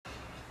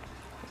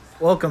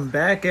Welcome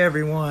back,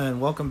 everyone.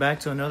 Welcome back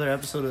to another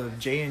episode of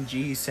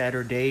J&G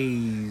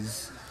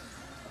Saturdays.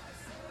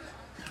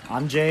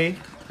 I'm Jay.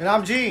 And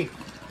I'm G.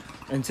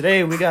 And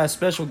today we got a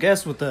special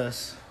guest with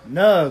us,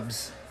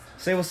 Nubs.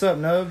 Say what's up,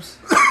 Nubs.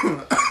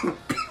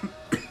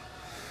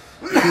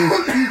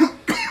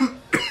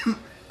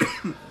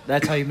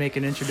 That's how you make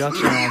an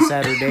introduction on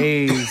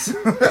Saturdays.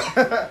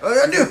 How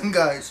you doing,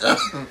 guys?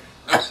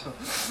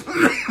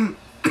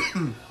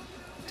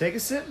 Take a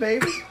sip,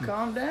 baby.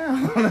 Calm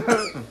down.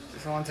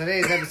 So on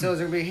today's episode,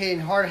 we're going to be hitting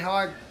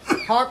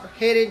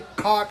hard-hitting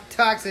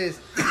taxes.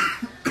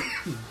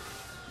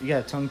 You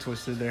got a tongue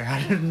twisted there.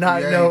 I did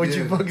not Yeah, know you what did.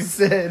 you fucking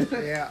said.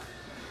 Yeah.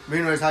 But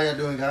anyways, how y'all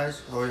doing,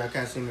 guys? Oh, y'all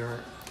can't see me right.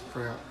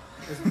 Forgot.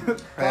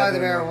 Probably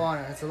the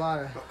marijuana. It's a lot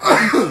of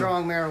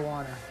strong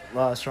marijuana. A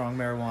lot of strong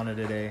marijuana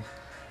today.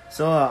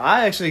 So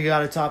I actually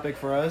got a topic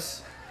for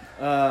us.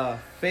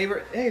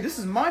 Favorite. Hey, this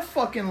is my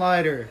fucking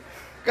lighter.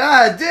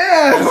 God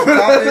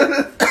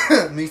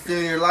damn. Me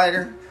stealing your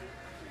lighter.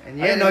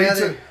 And I didn't know you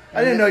took.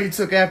 I didn't know you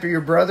took after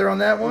your brother on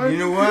that one. You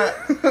know what?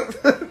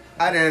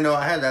 I didn't know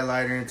I had that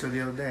lighter until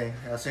the other day.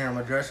 I seen it on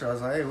my dresser. I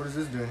was like, hey, what is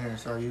this doing here?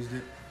 So I used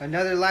it.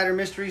 Another lighter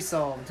mystery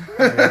solved.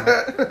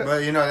 Yeah.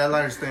 But you know, that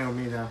lighter's staying with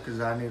me now because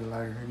I need a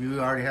lighter. You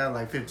already have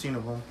like 15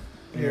 of them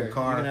in Here, your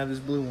car. you can have this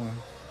blue one.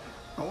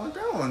 I want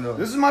that one though.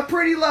 This is my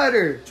pretty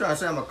lighter. Trying to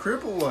say I'm a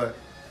crip or what?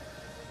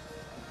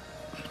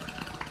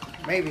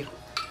 Maybe.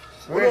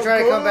 We're What going to up, try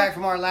to bro? come back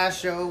from our last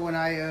show when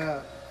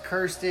I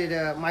cursed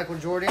Michael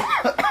Jordan.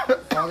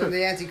 Called him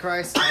the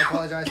Antichrist. I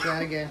apologize for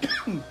that again.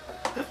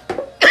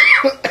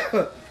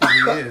 He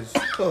is.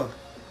 Oh,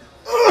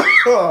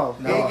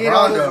 You No, didn't get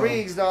all those Rondo.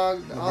 rings,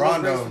 dog. All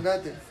LeBron, those rings though. for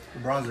nothing.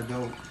 LeBron's a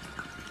dope.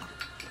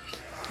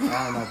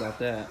 I don't know about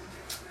that.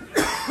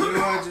 You know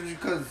what? Just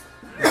because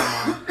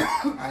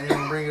I didn't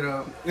even bring it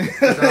up.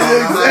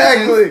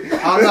 Exactly.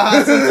 I don't know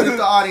how sensitive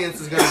the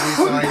audience is going to be,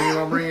 so I ain't even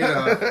going to bring it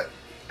up.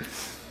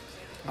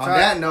 On Sorry.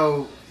 that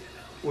note,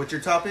 what's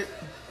your topic?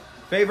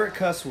 Favorite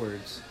cuss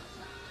words.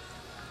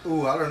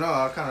 Ooh, I don't know.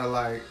 I kind of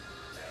like,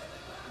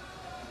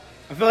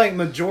 I feel like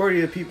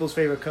majority of people's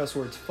favorite cuss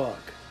words fuck.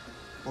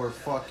 or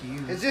fuck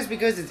you. It's just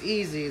because it's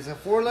easy. It's a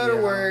 4-letter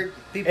Yeah. word.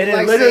 People And it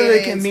like literally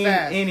saying it, can it's mean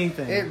fast.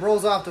 anything. It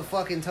rolls off the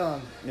fucking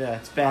tongue. Yeah,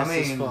 it's I fast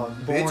mean, as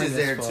fuck. Boring bitch is as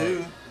there fuck.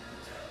 too.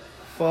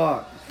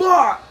 Fuck.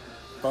 Fuck.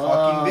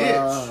 Fucking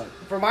bitch.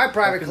 For my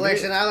private Fucking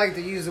collection, bitch. I like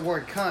to use the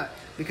word cunt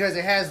because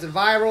it has the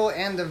viral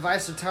and the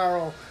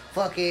versatile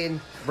fucking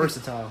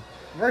Versatile.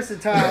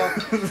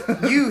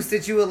 use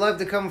that you would love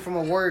to come from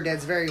a word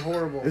that's very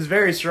horrible. It's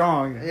very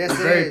strong. Yes, it's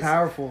it very is.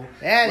 powerful.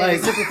 And Like-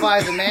 it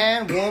simplifies a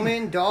man,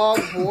 woman, dog,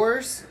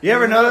 horse. You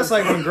ever notice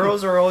like when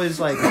girls are always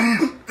like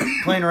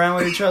playing around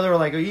with each other, or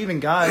like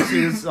even guys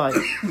too? It's like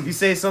you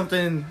say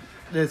something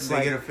that's They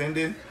like get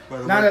offended by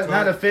the not word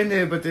not cunt.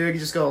 offended, but they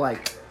just go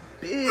like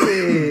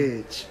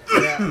bitch.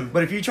 Yeah,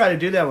 But if you try to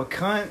do that with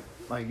cunt,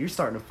 like you're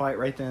starting to fight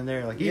right then and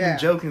there, like even Yeah.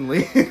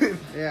 jokingly.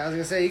 yeah. I was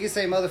gonna say you can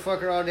say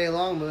motherfucker all day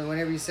long, but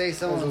whenever you say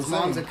someone's That's what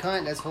I'm mom's a saying.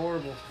 cunt, that's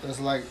horrible. That's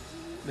like,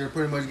 they're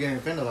pretty much getting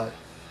offended. Like,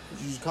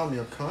 you just call me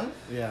a cunt?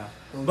 Yeah,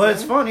 You know what but I'm it's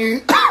saying? funny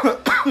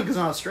because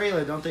in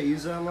Australia, don't they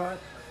use that a lot?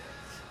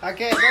 I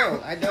can't know.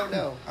 I don't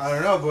know. I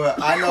don't know,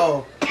 but I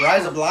know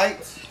Rise of Light.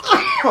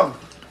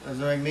 That's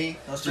like me,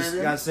 Just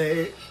Australia. gotta say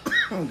it.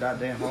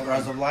 Goddamn, hold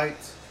Rise on. of Light.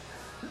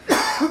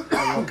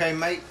 Are you okay,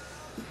 mate?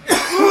 They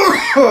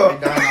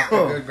dying off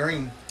the good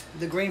green.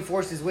 The green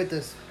force is with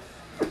us.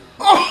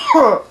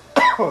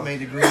 May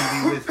the green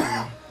be with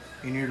you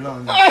in your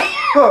lungs,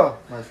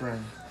 my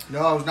friend. No,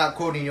 I was not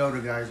quoting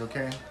Yoda, guys,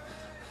 okay?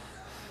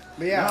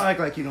 But Yeah. Don't yeah, act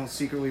like you don't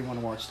secretly want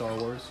to watch Star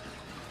Wars.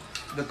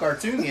 The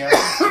cartoon, yeah.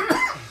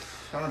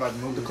 I don't know about the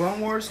The movie.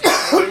 Clone Wars?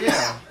 Oh,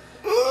 yeah.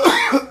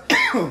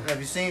 Have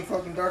you seen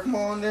fucking Dark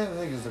Maul in there? I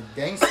think it's a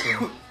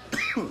gangster.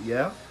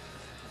 Yeah.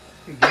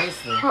 He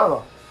gangster.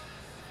 Oh.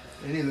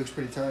 And he looks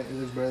pretty tight. He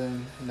looks better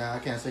than... Nah, I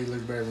can't say he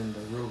looks better than the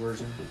real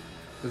version.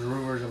 Because the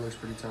real version looks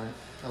pretty tight.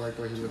 I like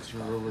the way he looks in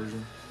the real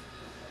version.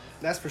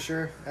 that's for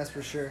sure. That's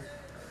for sure.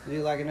 We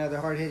do like another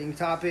hard-hitting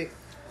topic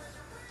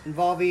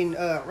involving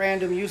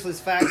random, useless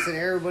facts that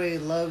everybody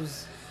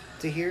loves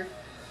to hear.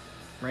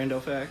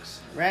 Rando facts.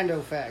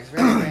 Rando facts.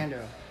 Very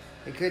rando.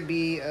 It could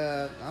be,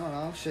 I don't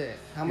know, shit.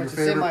 How much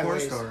Your a favorite semi porn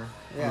weighs. star?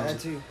 Yeah, that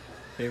too.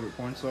 Favorite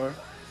porn star?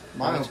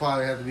 Mine will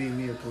probably have to be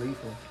Mia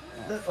Khalifa.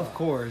 Of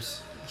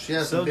course. She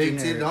has So some big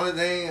generic. tits. The only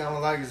thing I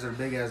don't like is her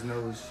big ass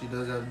nose. She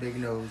does have a big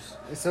nose.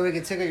 So we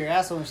can tickle your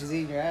asshole when she's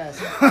eating your ass.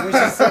 When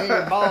she's sucking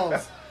your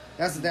balls.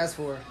 That's what that's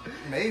for.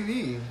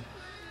 Maybe.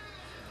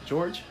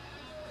 George?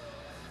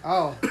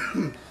 Oh.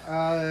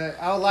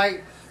 I would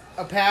like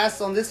a pass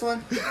on this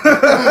one.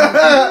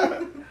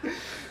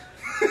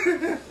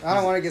 I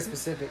don't want to get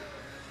specific.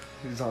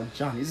 He's on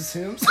Johnny's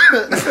Sims.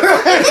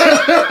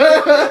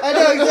 I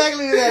know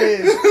exactly who that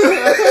is.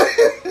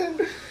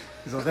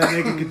 So that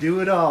nigga could do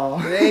it all.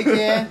 They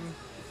can.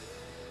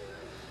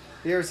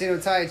 You ever seen him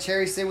tie a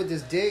cherry sin with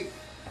his dick?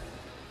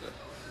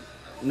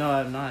 No,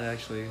 I'm not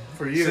actually.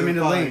 For you, Send me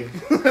the probably-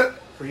 link.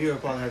 For you,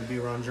 it'd probably have to be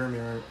Ron Jeremy,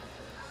 right?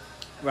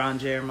 Ron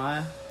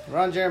Jeremiah.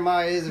 Ron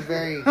Jeremiah is a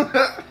very,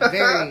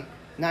 very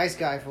nice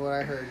guy, for what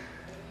I heard.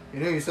 You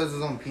know he sells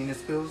his own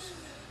penis pills.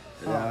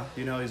 Yeah.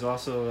 You know he's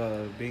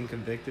also being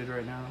convicted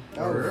right now.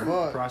 Oh, or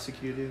fuck.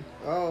 prosecuted.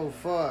 Oh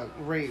fuck,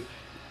 rape.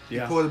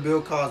 Yeah. He pulled a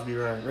Bill Cosby,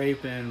 right?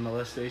 Rape and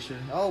molestation.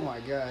 Oh my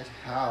god.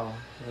 How?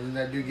 Doesn't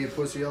that dude get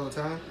pussy all the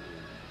time?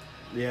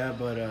 Yeah,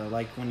 but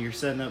like when you're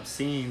setting up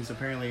scenes,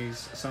 apparently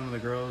some of the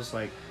girls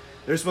like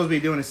they're supposed to be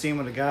doing a scene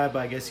with a guy, but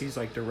I guess he's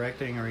like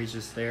directing or he's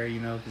just there,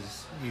 you know,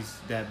 because he's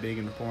that big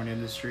in the porn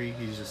industry.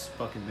 He's just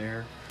fucking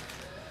there.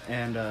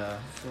 And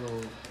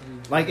So,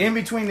 like in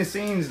between the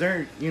scenes,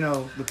 they're, you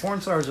know, the porn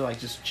stars are like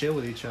just chill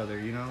with each other,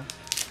 you know,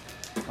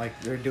 like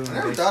they're doing. I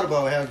never thought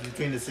about what happens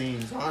between the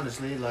scenes.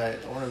 Honestly,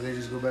 like I wonder if they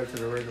just go back to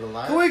the regular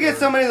life. Can we get or-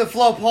 somebody to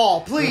Flo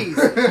Paul, please?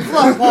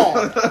 Flo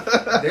Paul.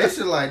 They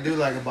should like do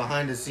like a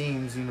behind the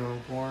scenes, you know,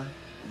 porn.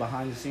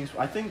 behind the scenes.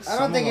 I think I some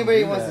don't of think them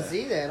anybody do wants that. to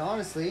see that,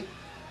 honestly.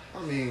 I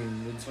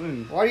mean, it's,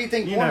 Why do you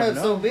think You never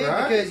Pornhub's so know, big?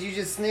 right? Because you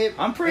just snip.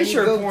 I'm pretty and you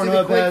sure go to the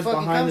Pornhub quick has fucking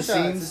behind the cum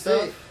shots. scenes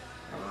That's it. stuff.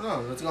 I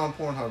don't know. Let's go on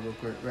Pornhub real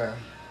quick. Yeah.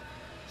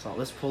 So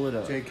let's pull it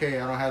up. JK,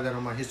 I don't have that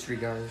on my history,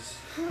 guys.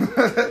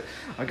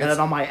 I got it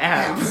on my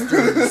app.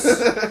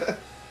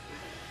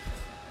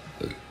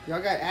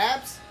 Y'all got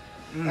apps?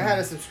 Mm. I had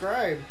to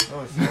subscribe.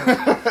 Oh, shit.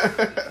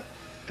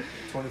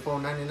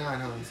 $24.99,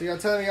 huh? So y'all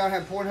telling me y'all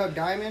have Pornhub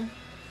Diamond?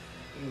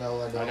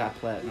 No, I don't. I got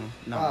platinum.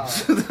 No,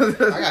 Oh.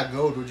 I got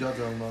gold. What y'all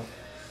talking about?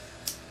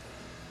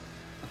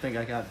 I think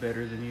I got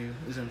better than you.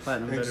 Isn't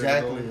platinum better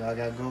Exactly. than gold? I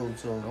got gold,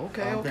 so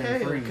Okay, I'm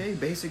paying free. okay,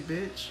 basic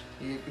bitch.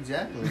 Yeah,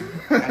 exactly.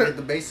 I get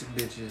the basic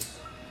bitches.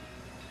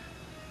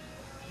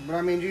 But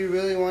I mean, do you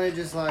really want to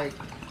just like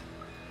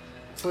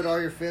put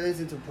all your feelings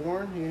into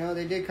porn? You know,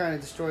 they did kind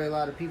of destroy a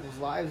lot of people's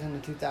lives in the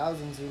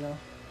 2000s, you know?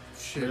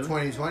 Shit, Really?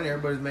 2020,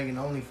 everybody's making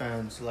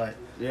OnlyFans. Like,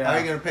 Yeah. how are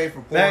you gonna pay for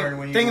porn Back,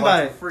 when you think can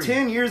about watch it. for free?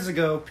 10 years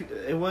ago,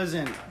 it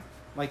wasn't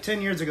like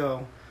 10 years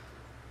ago.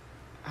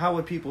 How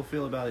would people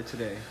feel about it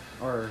today,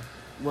 or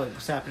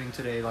what's happening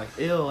today? Like,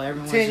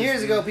 everyone's 10 just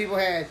years ago, doing- people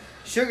had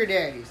sugar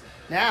daddies.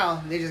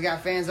 Now, they just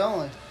got fans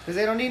only. Because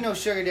they don't need no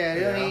sugar daddy.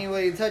 They don't Yeah. need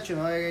anybody to touch them.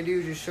 All they gotta do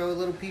is just show a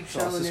little peep So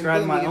show I and then subscribe to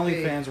boom, my you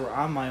get paid. OnlyFans where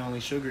I'm my only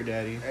sugar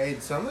daddy. Hey,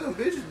 some of them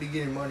bitches be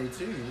getting money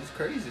too. It's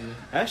crazy.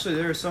 Actually,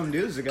 there are some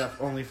dudes that got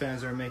OnlyFans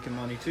that are making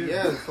money too.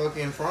 Yeah,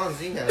 fucking Franz,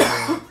 he has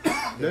one.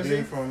 The Does dude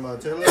he? from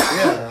Taylor.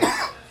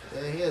 Yeah.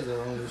 Yeah, he has a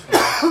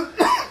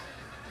OnlyFans.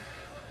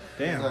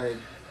 Damn.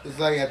 It's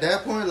like at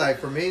that point, like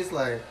for me, it's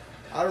like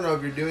I don't know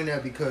if you're doing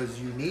that because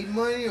you need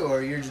money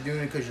or you're just doing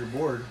it because you're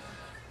bored.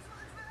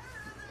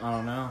 I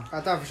don't know.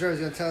 I thought for sure he was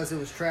going to tell us it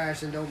was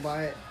trash and don't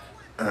buy it.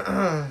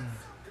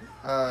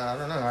 I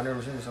don't know. I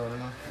never seen this. I don't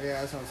know.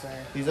 Yeah, that's what I'm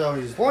saying. He's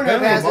always Pornhub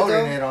has it,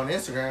 promoting though. it on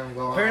Instagram. And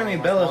go, Apparently,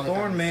 oh, Bella my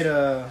Thorne OnlyFans. made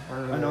I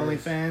don't know an who it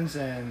is. OnlyFans,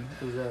 and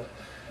Who's that?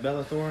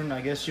 Bella Thorne,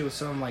 I guess she was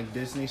some like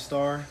Disney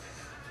star.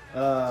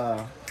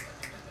 The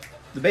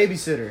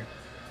babysitter,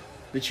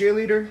 the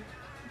cheerleader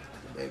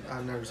Babe,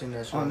 I've never seen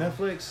that show. on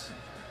Netflix,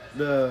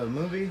 the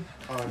movie.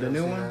 Oh, I've the never new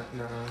seen one? that.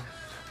 Nuh-uh.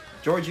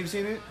 George, you've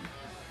seen it?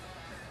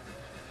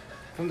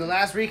 From the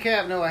last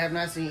recap, no, I have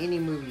not seen any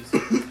movies.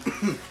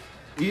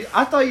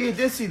 I thought you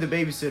did see the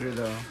babysitter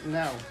though.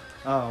 No.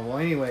 Oh well.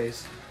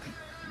 Anyways,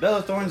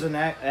 Bella Thorne's an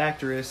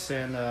actress,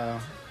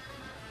 and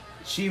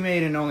she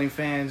made an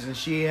OnlyFans, and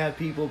she had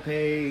people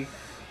pay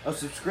a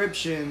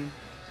subscription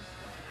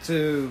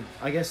to,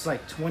 I guess,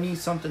 like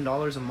 $20-something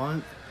a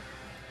month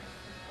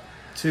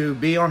to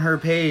be on her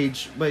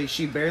page, but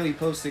she barely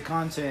posted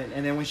content,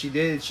 and then when she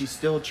did, she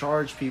still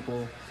charged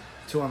people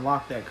to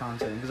unlock that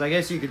content, because I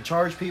guess you could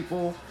charge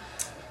people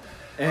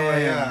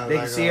and yeah, they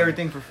like, can see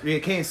everything for free. They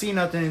can't see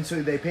nothing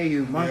until they pay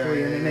you monthly,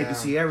 Yeah, and then they yeah. can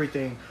see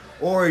everything.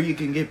 Or you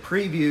can get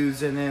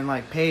previews and then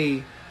like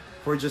pay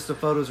for just the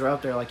photos are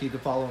out there. Like you can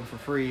follow them for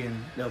free,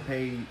 and they'll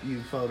pay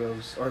you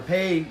photos, or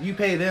you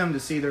pay them to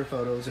see their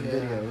photos and Yeah.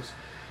 videos.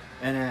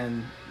 And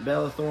then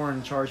Bella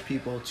Thorne charged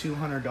people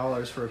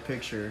 $200 for a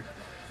picture,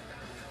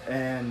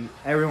 and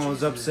everyone was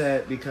Jesus.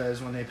 upset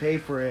because when they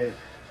paid for it,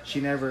 she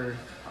never,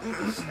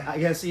 I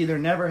guess, either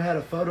never had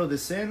a photo to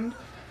send,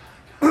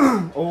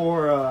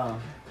 or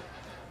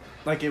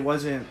like it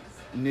wasn't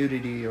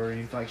nudity or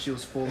anything. Like she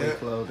was fully Yeah.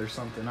 clothed or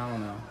something. I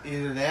don't know.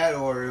 Either that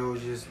or it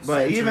was just.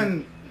 But censored.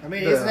 even I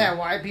mean, The- isn't that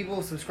why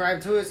people subscribe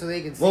to it so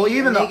they can see well, a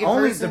even the naked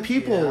person?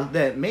 people Yeah.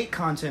 that make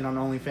content on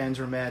OnlyFans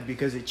were mad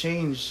because it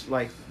changed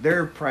like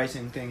their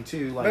pricing thing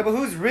too. Like But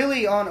who's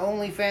really on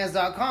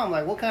OnlyFans.com?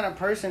 Like, what kind of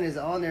person is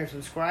on there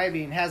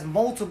subscribing, has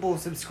multiple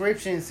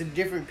subscriptions to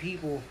different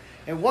people?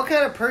 And what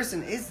kind of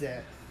person is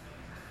that?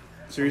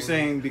 so you're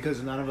saying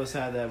because none of us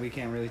had that, we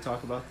can't really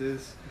talk about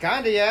this?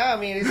 Kinda, yeah. I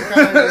mean, these are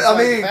kind of just I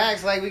like mean,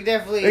 facts. Like, we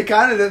definitely... It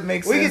kind of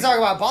makes we sense. can talk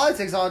about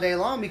politics all day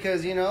long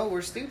because, you know,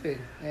 we're stupid.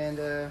 And,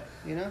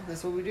 you know,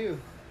 that's what we do.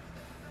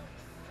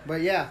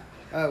 But, yeah,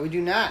 we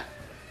do not.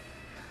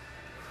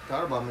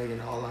 Thought about making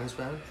an online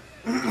fan.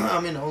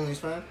 I'm in the only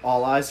fan.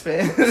 All eyes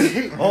fans.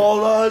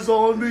 All eyes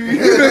on me.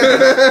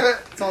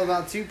 It's all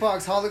about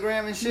Tupac's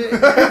hologram and shit.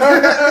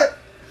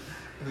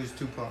 Who's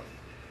Tupac?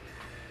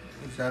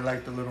 Is that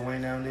like the Lil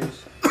Wayne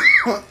nowadays?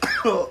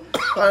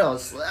 I'll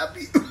slap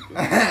you.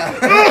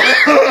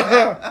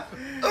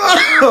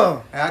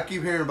 I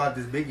keep hearing about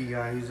this Biggie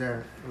guy. Who's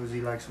that? Was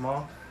he like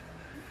small?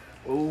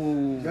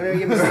 Ooh. Don't even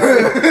get me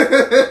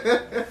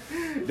started.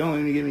 Don't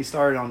even get me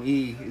started on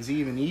E. Is he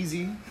even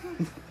easy?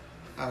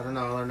 I don't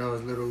know. All I know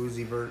is Little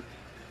Uzi Vert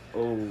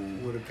Oh,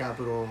 with a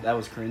capital. that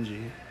was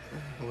cringy.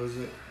 What was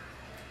it?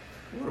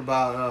 What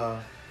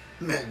about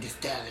Meg Thee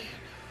Stallion?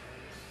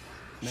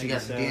 She Megan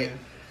got Thee dick. Stallion.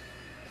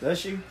 Does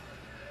she?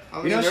 I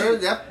You mean, know,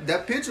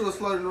 that picture was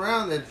floating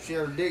around that she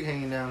had her dick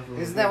hanging down.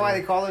 From Isn't that why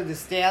they call her the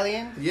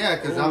stallion? Yeah,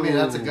 because I mean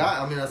that's a Ooh.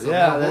 guy. I mean that's a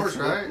Yeah, male that's horse,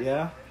 right?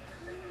 Yeah.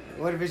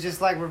 What if it's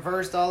just like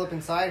reversed all up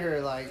inside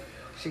her, like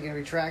she can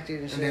retract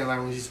it and shit? And then like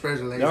when she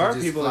spreads her legs, There it are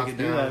just people that flops can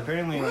do down. that.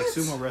 Apparently, like What?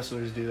 sumo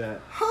wrestlers do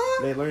that.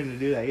 Huh? They learn to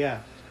do that. Yeah.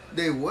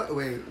 They what?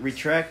 Wait.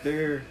 Retract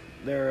their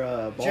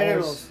balls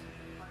Genitals.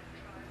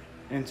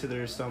 into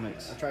their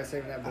stomachs. I'll try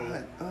saving that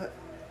bullet.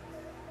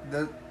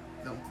 The,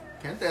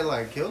 can't that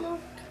like kill them?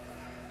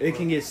 It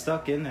can get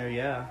stuck in there.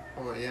 Yeah.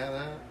 Oh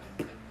yeah,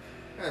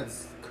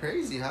 that's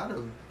crazy. How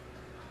to?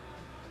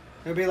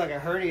 It'd be like a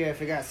hernia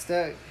if it got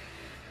stuck.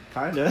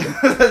 Kinda.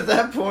 At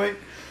that point.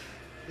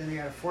 Then you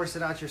gotta force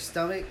it out your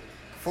stomach.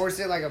 Force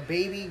it like a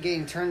baby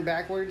getting turned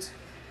backwards.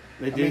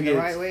 They I do mean get the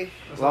right way.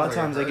 a lot of Sounds like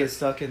times it they get hurts.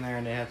 stuck in there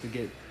and they have to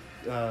get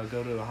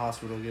go to the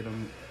hospital to get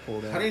them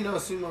pulled out. How do you know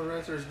sumo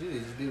wrestlers do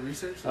this? You do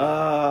research?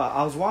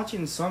 I was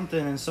watching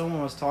something and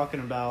someone was talking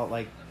about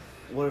like,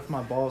 what if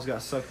my balls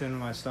got sucked into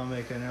my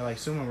stomach? And they're like,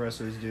 sumo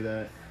wrestlers do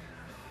that.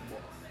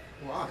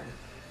 Why?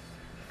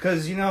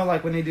 Cause you know,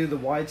 like when they do the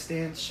wide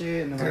stance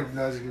shit, and they're Their like,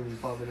 nose is gonna be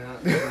popping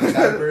out.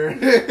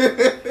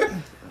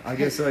 Diaper. I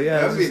guess so.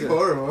 Yeah, That'd it's be just,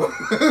 horrible.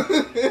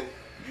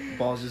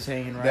 balls just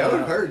hanging right That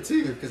would out. hurt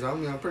too, because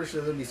I'm pretty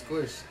sure they'd be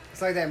squished.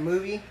 It's like that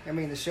movie. I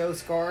mean, the show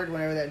Scarred.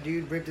 Whenever that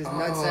dude ripped his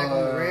nutsack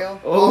on the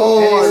rail.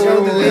 Oh, And it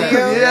showed the yeah.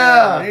 video. And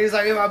Yeah, he was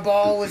like, my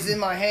ball was in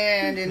my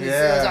hand and it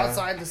Yeah. was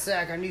outside the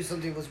sack. I knew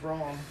something was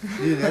wrong.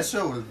 Dude, that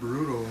show was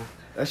brutal.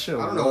 that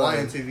show. I don't know why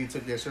MTV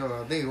took that show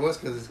out. I think it was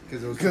because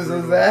it was Because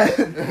of brutal. that.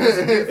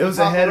 It was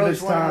Papa ahead of Roach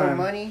its wanted more time.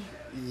 money.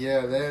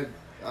 Yeah,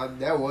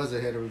 that was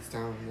ahead of its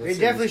time. That They shit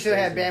definitely was should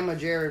have had crazy. Bama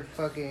Jared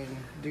fucking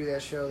do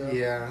that show though.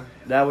 Yeah,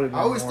 That would have.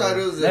 I always thought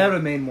it was that a- would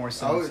have made more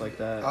sense always- like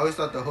I that. always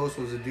thought the host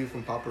was a dude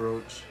from Papa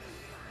Roach.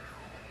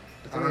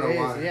 I don't know It is,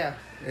 why. Yeah.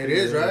 It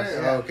is, right? is,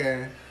 yeah.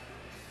 Okay.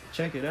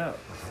 Check it out.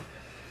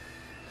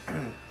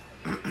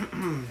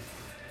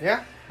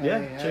 Yeah.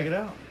 Yeah, check it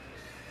out.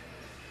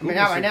 I mean,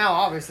 not right now,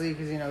 obviously,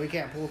 because we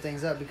can't pull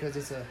things up because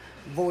it's a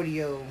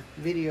video.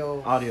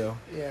 Audio.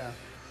 Yeah.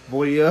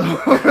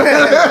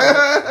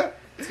 Vodio.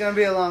 It's gonna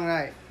be a long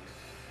night.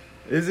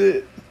 Is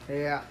it?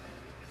 Yeah.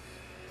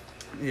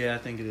 Yeah, I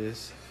think it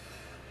is.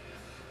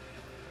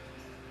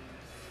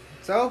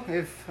 So,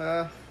 if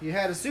you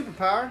had a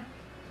superpower,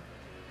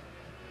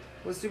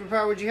 what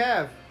superpower would you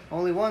have?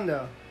 Only one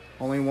though.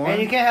 Only one.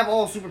 And you can't have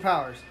all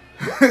superpowers.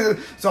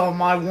 So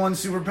my one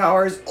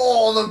superpower is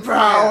all the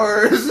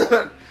powers.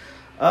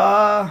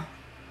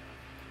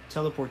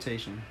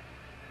 Teleportation.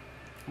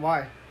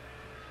 Why?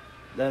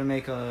 That'd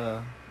make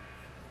a.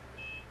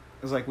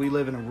 It's like we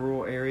live in a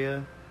rural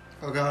area.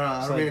 Okay, hold on. I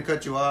It's don't mean to like-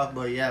 cut you off,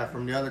 but yeah,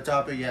 from the other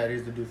topic, yeah, it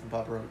is the dude from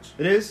Papa Roach.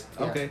 It is?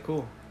 Yeah. Okay,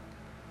 cool.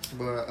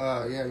 But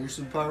yeah, your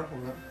superpower.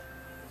 Hold on.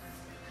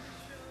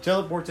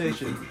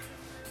 Teleportation.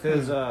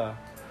 Because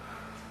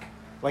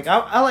like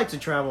I like to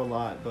travel a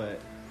lot, but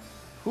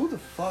who the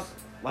fuck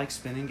likes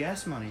spending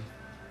gas money?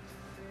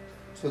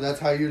 So that's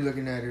how you're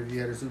looking at it if you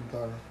had a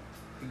superpower.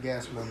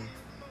 Gas money.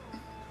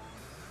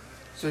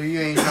 So you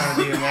ain't trying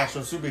to be a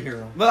national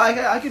superhero. But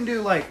I can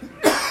do like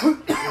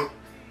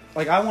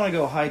like I want to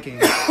go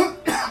hiking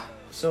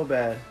so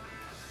bad.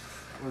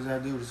 What does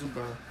that do with a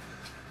superpower?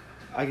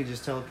 I could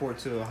just teleport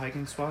to a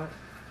hiking spot.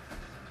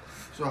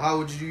 So how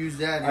would you use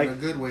that in I- a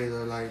good way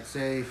though? Like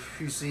say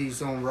if you see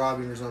someone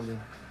robbing or something.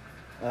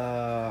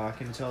 I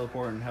can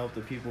teleport and help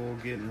the people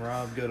getting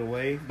robbed get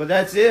away. But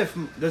that's if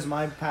does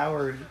my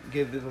power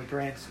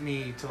grants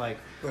me to like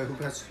Wait, who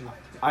passes you?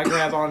 I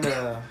grab on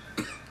the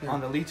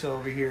Lito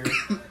over here.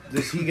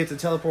 Does he get to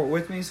teleport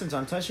with me since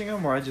I'm touching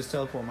him, or I just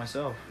teleport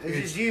myself? It's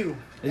just you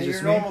It's and your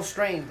just me? normal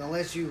strength,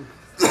 unless you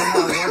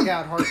somehow work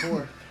out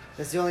hardcore.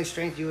 That's the only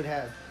strength you would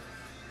have.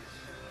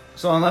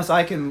 So unless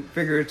I can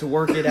figure to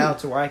work it out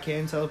to where I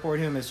can teleport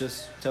him, it's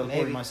just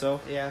teleporting Maybe.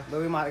 myself. Yeah,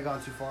 but we might have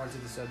gone too far into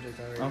the subject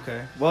already.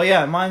 Okay. Well,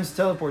 yeah, mine's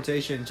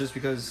teleportation just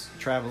because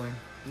traveling.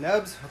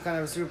 Nubs, what kind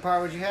of a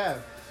superpower would you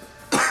have?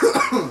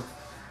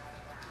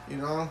 You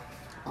know,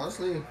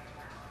 honestly,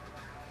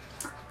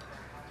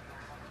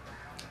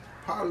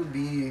 probably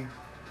be.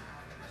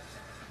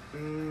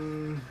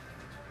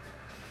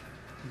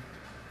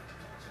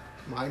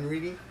 Mind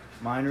reading.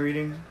 Mind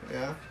reading.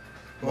 Yeah.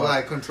 Well, What?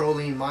 like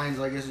controlling minds,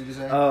 I guess you could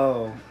say.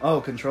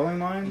 Oh, controlling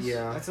minds.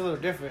 Yeah. That's a little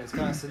different. It's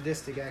kind of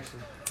sadistic,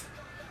 actually.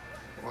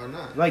 Why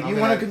not? Like I you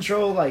mean, want to like,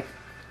 control like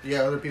Yeah,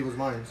 other people's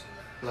minds.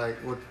 Like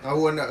what I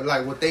wouldn't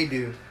like what they do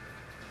You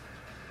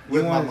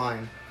with my want-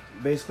 mind.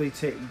 basically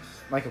take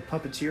like a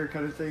puppeteer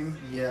kind of thing.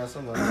 Yeah,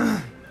 something like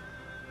that.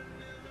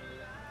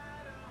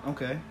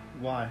 Okay.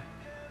 Why?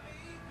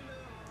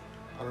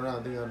 I don't know.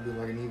 I think I'd be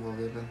like an evil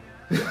villain.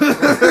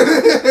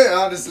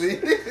 Honestly,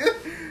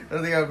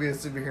 I think I'd be a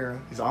superhero.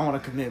 He's I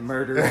want to commit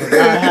murder, but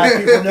not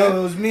have people know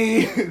it was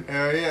me.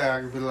 Hell yeah,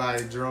 I could be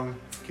like, Jerome,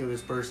 kill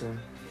this person.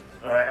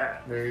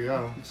 There you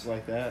go. Just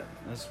like that.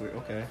 That's weird.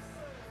 Okay.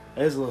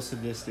 That is a little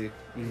sadistic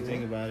when you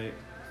think about it.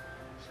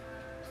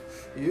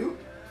 You?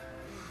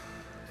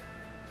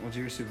 What's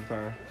your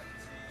superpower?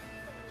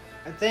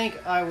 I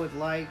think I would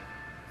like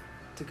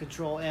to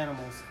control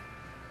animals.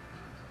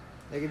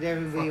 They could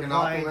definitely be Fucking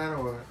applied. Aquaman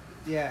or what?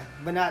 Yeah,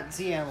 but not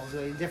sea animals,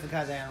 different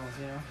kinds of animals,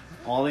 you know?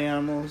 All the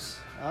animals?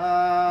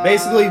 Uh,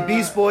 Basically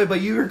Beast Boy,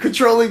 but you were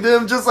controlling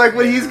them just like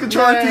when he's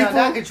controlling no, people?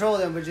 not control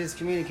them, but just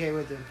communicate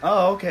with them.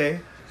 Oh, okay.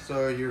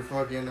 So you're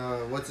fucking,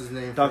 what's his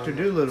name? Dr. from-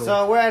 Doolittle.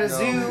 So we're at a No.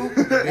 zoo,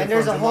 From and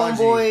there's a Jumanji,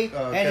 homeboy, and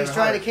Kevin he's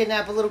trying to Hart.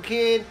 kidnap a little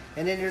kid,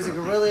 and then there's a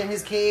gorilla in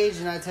his cage,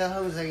 and I tell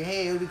him, it's like,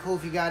 hey, it would be cool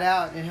if you got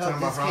out and helped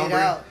Talking this about kid Harambe?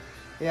 out.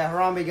 Yeah,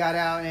 Harambe got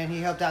out, and he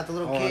helped out the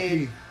little kid.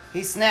 R.I.P.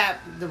 He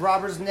snapped the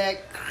robber's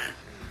neck,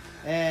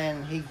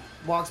 and he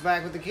walks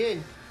back with the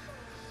kid.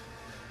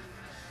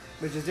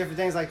 Which is different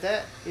things like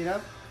that, you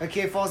know? A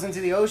kid falls into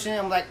the ocean,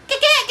 I'm like,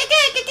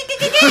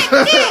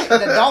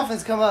 the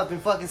dolphins come up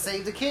and fucking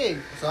save the kid.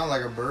 Sound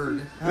like a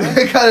bird.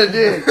 It kind of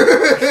did.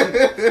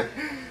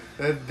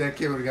 That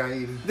kid would have got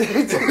eaten.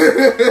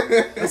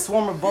 A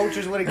swarm of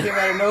vultures would have came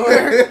out of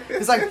nowhere.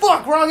 It's like,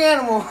 fuck, wrong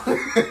animal.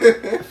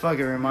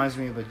 Fucking reminds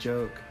me of a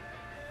joke.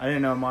 I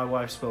didn't know my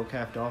wife spoke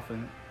half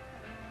dolphin.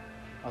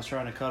 I was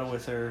trying to cuddle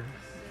with her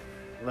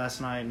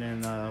last night,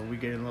 and then we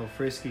get a little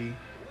frisky.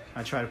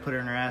 I try to put her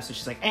in her ass, and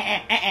she's like,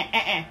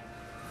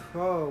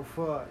 Oh,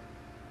 fuck.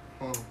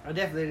 Oh. I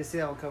definitely didn't see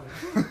that one coming.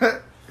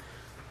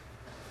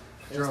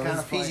 It's Jerome, kind it's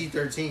of funny.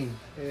 PG-13.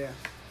 Yeah.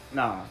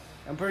 Nah.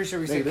 I'm pretty sure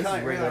we Nigga, said this is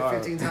cunt rated like R.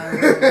 15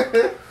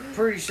 times.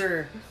 Pretty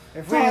sure.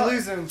 If we Fuck.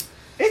 lose him,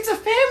 It's a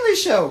family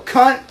show.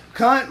 Cunt,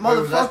 Wait,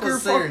 was I motherfucker, supposed to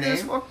say your fuck this,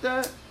 name? fuck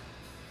that.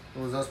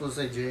 Or was I supposed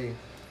to say Jay?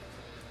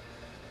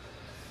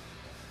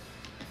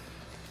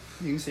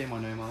 You can say my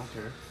name, I don't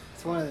care.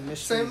 it's one of the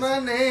Say mysteries. my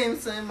name,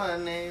 say my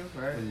name.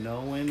 Right. When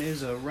no one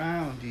is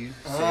around you,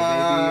 say, baby,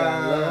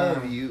 Ah. I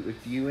love you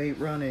if you ain't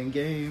running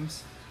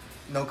games.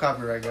 No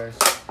copyright, guys.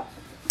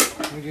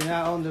 We do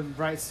not own the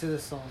rights to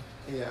this song.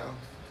 Yeah.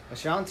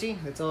 Ashanti,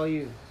 that's all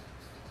you.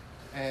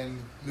 And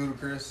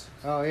Ludacris.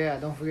 Oh yeah,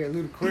 don't forget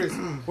Ludacris.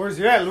 Where's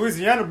he at?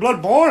 Louisiana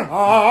Bloodborne?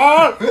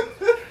 Ah!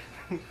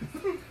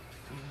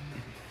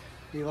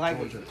 You like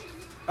it?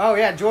 Oh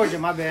yeah, Georgia.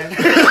 My bad.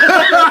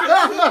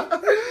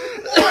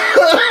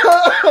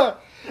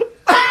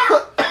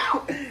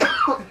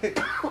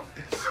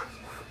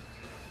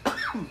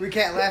 We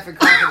can't laugh and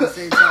cough at the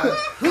same time.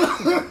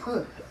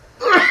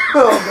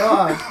 Oh,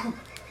 God.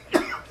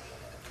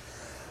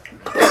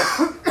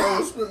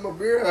 Oh, spit my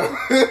beer out.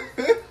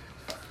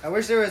 I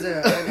wish there was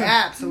an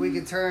app so we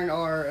could turn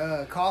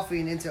our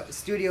coughing into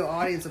studio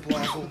audience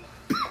applause.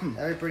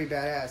 That'd be pretty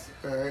badass.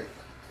 Alright.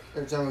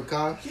 Every time we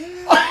cough.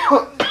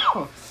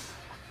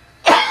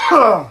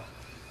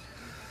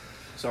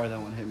 Sorry,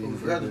 that one hit me. We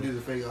forgot to do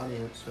the fake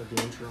audience at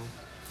the intro.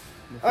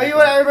 Oh, you know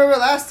what? I remember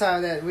last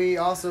time that we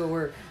also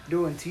were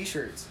doing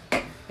T-shirts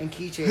and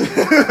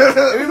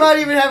keychains. We might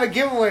even have a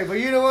giveaway, but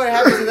you know what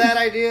happened to that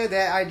idea?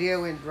 That idea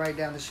went right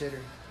down the shitter.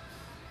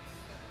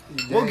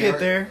 We'll get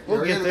there. We'll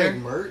We're get gonna there.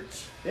 Make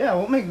merch, Yeah,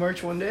 we'll make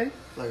merch one day.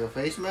 like a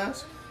face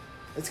mask.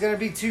 It's gonna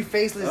be two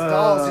faceless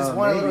dolls, just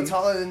one a little maybe.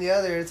 taller than the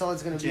other. That's all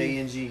it's gonna be.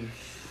 J&G.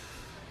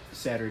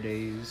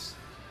 Saturdays.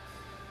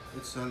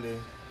 It's Sunday.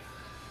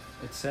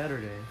 It's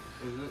Saturday.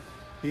 Is it?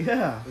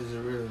 Yeah. Is it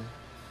really?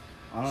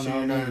 I don't So know.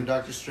 you're not in man.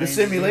 Doctor The Strange's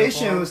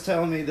simulation uniform? was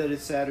telling me that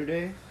it's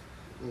Saturday.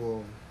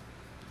 Well,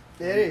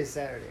 It is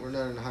Saturday. we're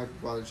not in the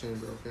hyperbolic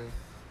chamber, okay?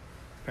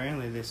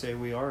 Apparently, they say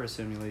we are a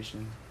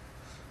simulation.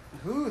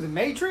 Who? The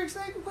Matrix?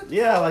 Nigga? What the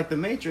Yeah, fuck? like the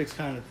Matrix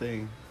kind of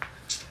thing.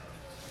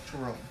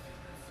 Jerome.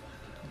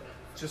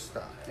 Just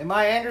stop. Am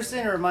I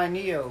Anderson or am I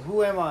Neo?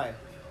 Who am I?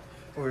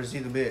 Or is he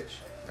the bitch?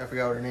 I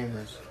forgot what her name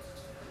is.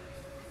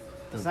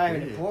 It's not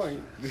even Bitch.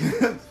 important.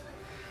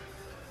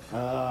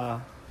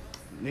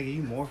 Nigga,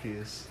 you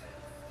Morpheus.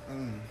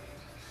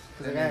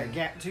 Because I got a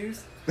gap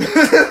tooth.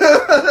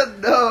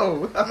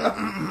 No.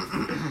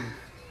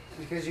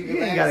 Because you You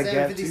can ain't got a land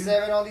gap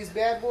 757 on these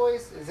bad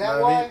boys? Is that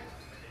No, why?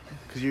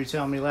 Because you were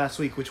telling me last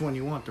week which one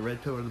you want, the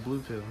red pill or the blue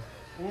pill.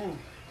 Mm.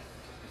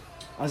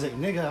 I was like,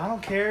 nigga, I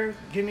don't care.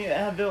 Give me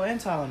Advil and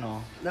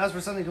Tylenol. That was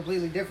for something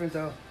completely different,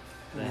 though.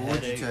 The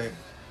What'd you headache. take?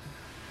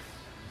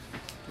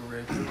 The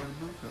red pill or the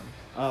blue pill?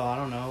 Oh, I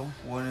don't know.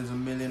 One is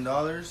 $1 million. The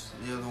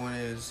other one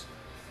is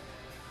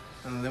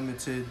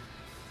unlimited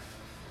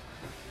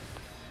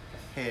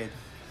head.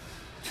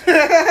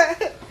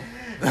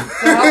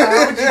 So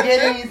how would you get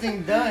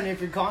anything done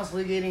if you're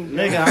constantly getting...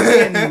 Nigga, I'm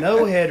getting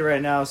no head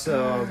right now,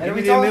 so And give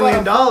we me the $1 talking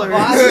million. about a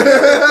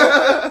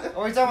full body?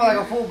 Are we talking about like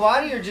a full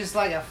body or just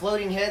like a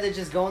floating head that's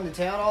just going to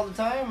town all the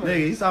time? Or?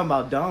 Nigga, he's talking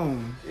about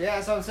dome. Yeah,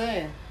 that's what I'm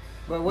saying.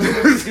 But what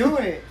are you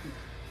doing it?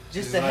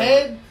 Just It's the like-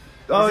 head?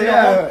 Oh, Is it a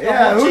yeah, whole- a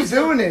yeah. whole Who's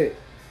chicken? doing it?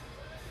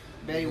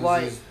 Betty This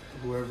White. is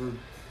whoever.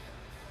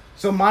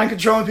 So mind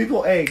controlling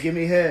people? Hey, give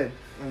me head.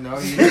 No,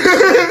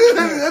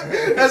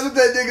 that's what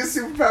that nigga's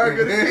superpower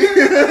gonna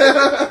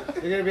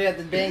be. You're gonna be at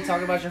the bank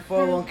talking about your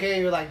 401k,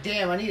 and you're like,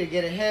 "Damn, I need to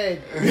get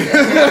ahead."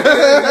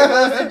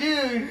 That's the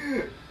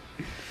dude.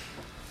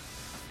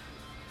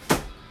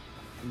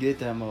 Get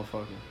that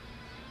motherfucker.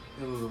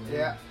 Ooh,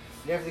 Yeah,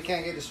 definitely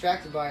can't get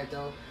distracted by it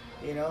though.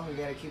 You know, we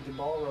gotta keep the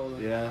ball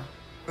rolling. Yeah.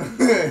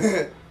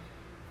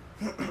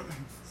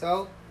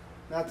 So,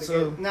 not to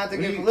So,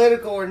 get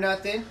political or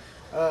nothing.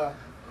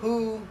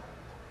 Who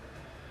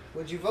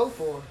would you vote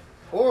for,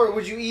 or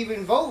would you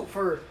even vote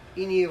for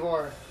any of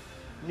our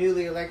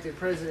newly elected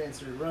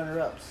presidents or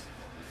runner-ups?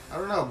 I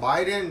don't know.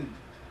 Biden,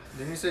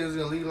 didn't he say he was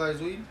gonna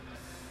legalize weed?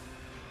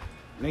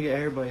 Nigga,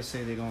 everybody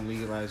say they gonna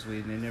legalize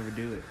weed and they never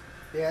do it.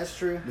 Yeah, that's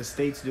true. The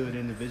states do it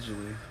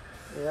individually.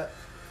 Yeah.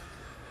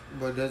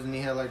 But doesn't he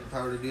have like the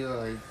power to do that?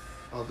 Like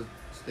all the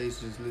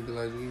states just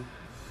legalize weed?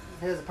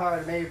 He has the power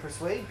to maybe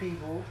persuade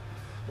people,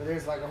 but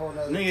there's like a whole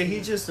nother. Nigga, team.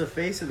 he's just the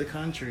face of the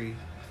country.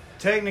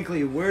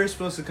 Technically, we're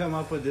supposed to come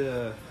up with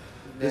the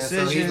Yeah, so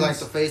decisions. he's like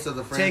the face of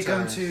the franchise. Take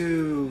them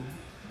to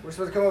We're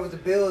supposed to come up with the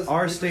bills.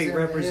 our and state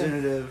represent him.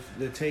 representative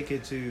to take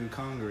it to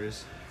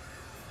Congress.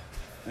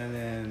 And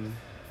then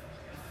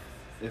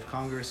if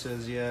Congress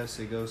says yes,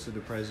 it goes to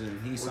the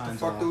president. He What the signs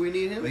fuck off. do we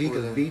need him But he for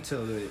could then?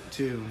 veto it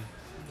too.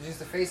 He's just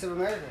the face of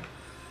America.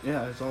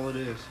 Yeah, that's all it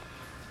is.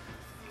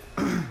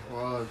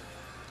 Well,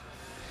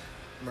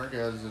 America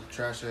has a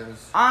trash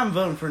ass. I'm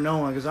voting for no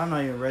one because I'm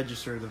not even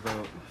registered to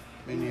vote.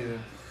 Me neither.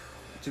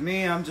 To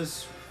me, I'm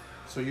just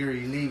So you're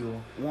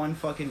illegal. one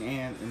fucking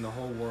ant in the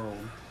whole world.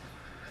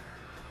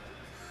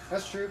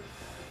 That's true.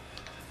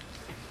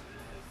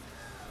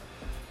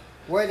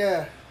 What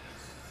At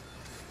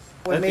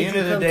the made end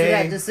you of the come to day-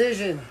 that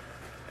decision?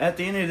 At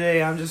the end of the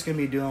day, I'm just gonna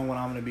be doing what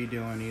I'm gonna be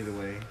doing either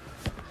way.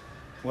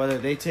 Whether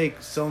they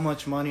take so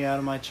much money out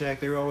of my check,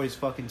 they're always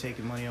fucking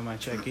taking money out of my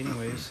check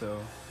anyway, so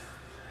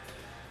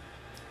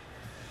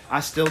I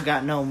still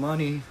got no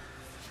money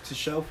to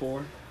show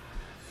for.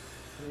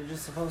 You're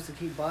just supposed to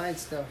keep buying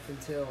stuff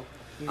until.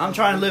 you I'm know,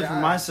 trying to you live for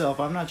die. myself.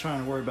 I'm not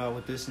trying to worry about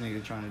what this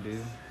nigga trying to do.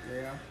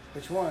 Yeah.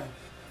 Which one?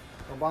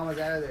 Obama's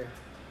out of there.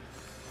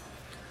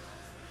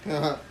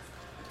 What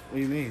do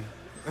you mean?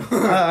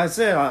 I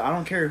said I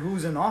don't care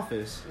who's in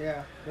office.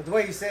 Yeah. But the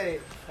way you said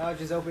it, I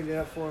just opened it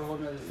up for a whole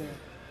nother thing.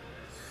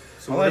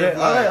 So I what let if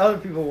I let like, other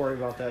people worry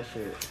about that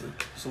shit.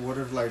 so what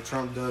if like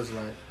Trump does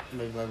like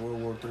make like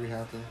World War III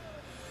happen?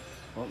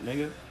 Well,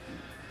 nigga,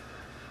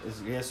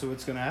 guess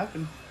what's gonna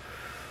happen?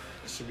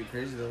 It should be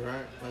crazy though,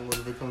 right? Like what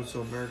if it comes to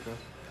America?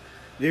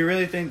 Do you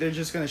really think they're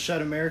just gonna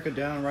shut America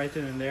down right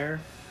then and there?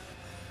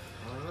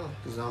 I don't know,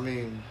 cause I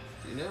mean,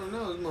 you never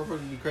know. This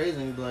motherfucker be crazy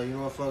and be like, you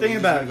know what? Fuck. Think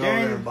we just about gonna it, go over there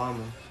during- and bomb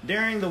him.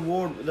 During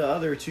the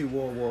other two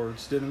world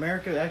wars, did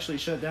America actually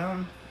shut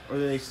down, or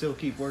do they still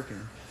keep working?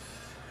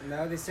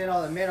 No, they sent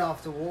all the men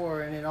off to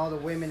war, and then all the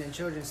women and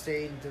children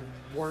stayed to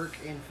work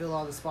and fill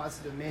all the spots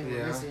that the men were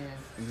Yeah. missing.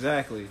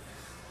 Exactly.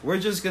 We're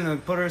just gonna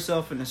put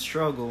ourselves in a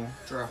struggle.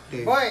 Drop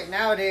dead. But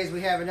nowadays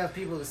we have enough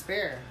people to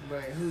spare.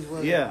 But who's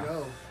willing Yeah. to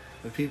go?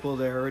 The people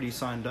that already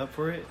signed up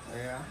for it.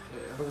 Yeah.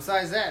 But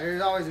besides that,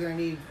 there's always going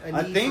to need a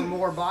I need think- for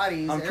more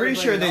bodies. I'm pretty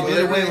sure they Oh, did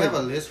they away really have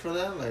with- a list for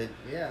that. Like,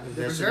 Yeah, if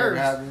the that shit ever reserves.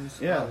 happens.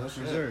 Yeah, Oh, that's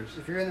shit. reserves.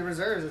 If you're in the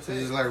reserves, that's So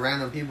it. just like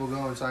random people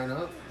go and sign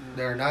up.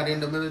 They're not in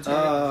the military.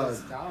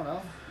 That's- I don't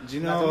know. Do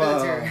you Not know the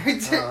military.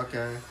 Oh,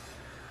 okay.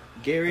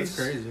 Gary's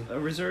That's crazy. a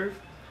reserve?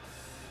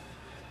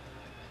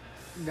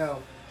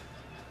 No.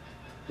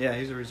 Yeah,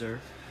 he's a reserve.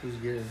 Who's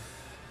Gary?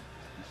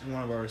 He's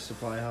one of our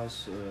supply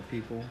house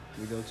people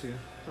we go to.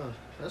 Huh,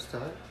 that's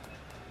tight.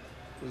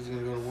 Who's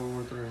gonna go to World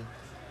War III?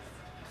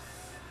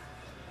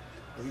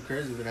 That'd be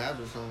crazy if it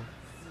happens, huh?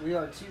 We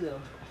are too,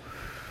 though.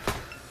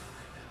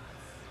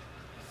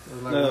 It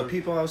was like The what-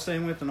 people I was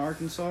staying with in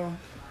Arkansas,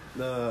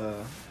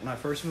 when I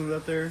first moved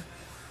up there,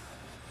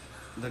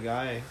 the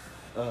guy,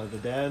 the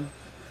dad,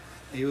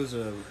 he's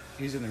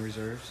in the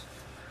reserves.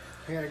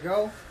 You gotta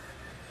go?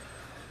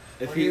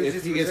 If Or he he was if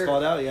just he gets reserve?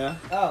 called out, yeah.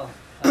 Oh.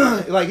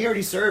 Like he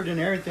already served and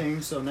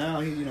everything, so now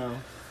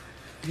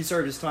he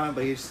served his time,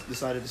 but he's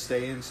decided to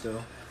stay in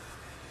still.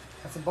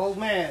 That's a bold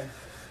man.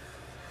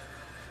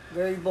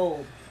 Very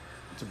bold.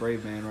 It's a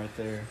brave man right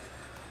there.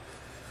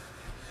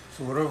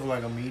 So what if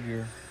like a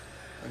meteor,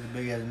 like a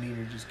big ass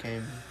meteor just came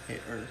and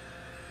hit Earth?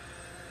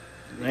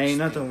 There ain't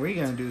nothing we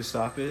gonna do to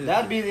stop it.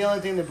 That'd be the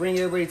only thing to bring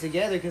everybody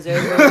together, because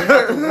everybody would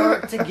have to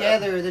work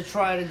together to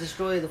try to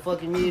destroy the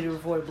fucking meteor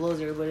before it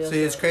blows everybody else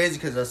See, it's up. crazy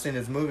because I seen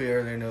this movie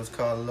earlier and it was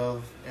called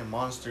Love and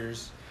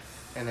Monsters,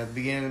 and at the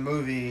beginning of the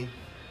movie,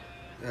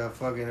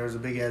 there was a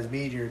big ass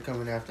meteor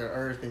coming after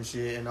Earth and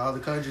shit, and all the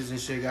countries and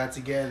shit got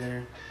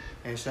together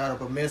and shot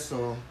up a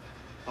missile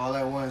all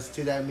at once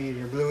to that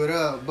meteor, blew it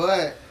up.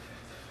 But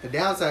the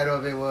downside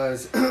of it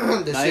was the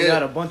now shit. you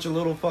got a bunch of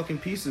little fucking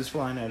pieces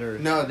flying at Earth.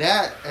 No,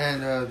 that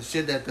and the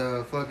shit that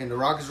the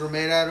rockets were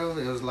made out of,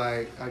 it was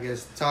like, I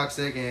guess,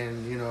 toxic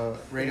and,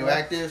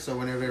 radioactive. So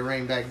whenever it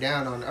rained back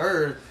down on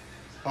Earth,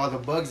 all the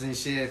bugs and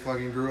shit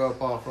fucking grew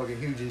up all fucking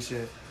huge and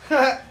shit.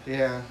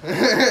 Yeah,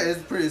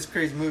 it's a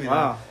crazy movie.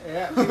 Wow.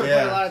 Yeah, people put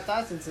Yeah. a lot of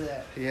thoughts into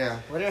that. Though. Yeah,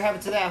 Whatever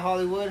happened to that,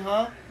 Hollywood,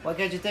 huh? Why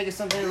can't you think of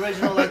something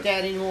original like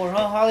that anymore,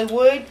 huh,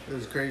 Hollywood? it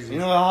was crazy. You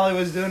know what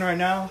Hollywood's doing right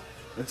now?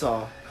 That's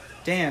all.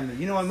 Damn,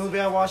 you know what movie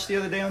I watched the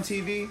other day on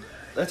TV?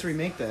 Let's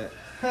remake that.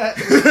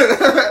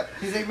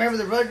 He's like, remember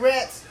the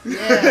Rugrats?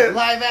 Yeah,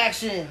 live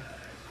action.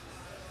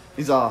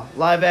 He's all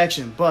live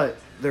action, but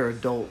they're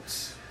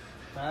adults.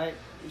 Alright,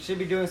 you should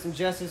be doing some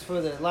justice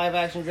for the live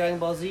action Dragon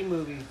Ball Z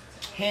movie.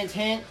 Hint,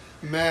 hint.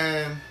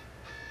 Man,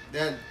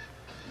 that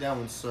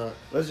one sucked.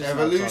 Let's just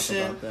Evolution.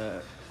 not talk about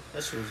that.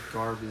 That shit was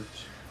garbage.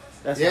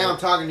 That's Yeah, not, I'm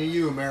talking to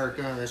you,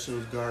 America. That shit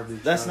was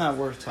garbage. that's not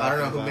worth talking I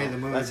don't know who about. made the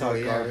movie, That's how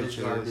but yeah, it garbage was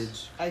it garbage.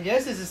 is. I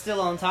guess this is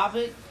still on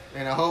topic.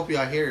 And I hope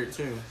y'all hear it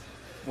too.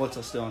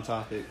 What's still on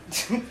topic?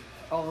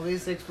 All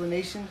this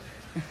explanation.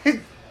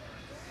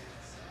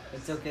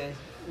 It's okay.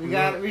 We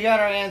got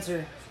our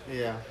answer.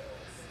 Yeah.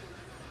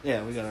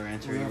 Yeah, we got our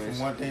answer We went anyways.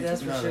 from one thing That's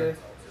to for another. sure.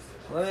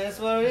 Well, that's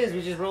what it is.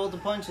 We just rolled the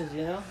punches,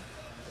 you know.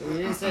 We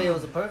didn't say it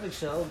was a perfect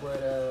show,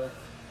 but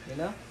you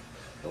know,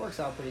 it works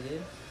out pretty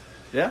good.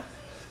 Yeah,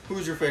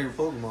 Who's your favorite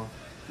Pokemon?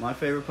 my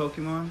favorite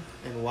Pokemon.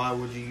 And why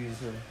would you use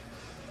him?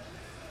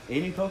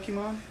 Any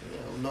Pokemon? Yeah,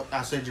 no,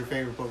 I said your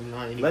favorite Pokemon,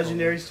 not any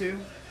Legendaries too.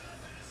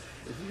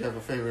 Pokemon. If you have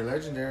a favorite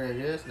legendary, I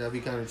guess that'd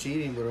be kind of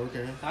cheating, but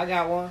okay. I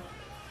got one.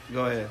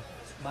 Go ahead.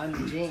 Mine's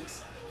the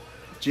Jinx.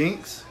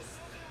 Jinx.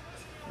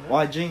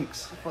 Why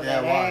Jinx? For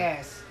Yeah, that why?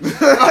 ass.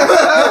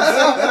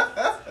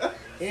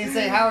 He didn't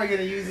say how we're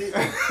gonna use it.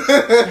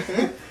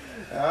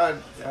 All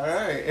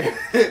right.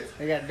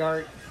 They got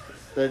dark.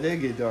 That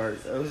did get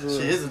dark. That was a She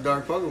little... is a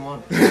dark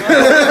Pokemon.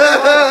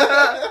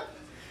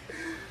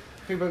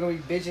 People are gonna be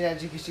bitching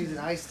at you because she's an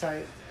ice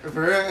type. For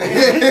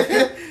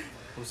real?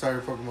 I'm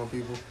sorry, Pokemon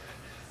people.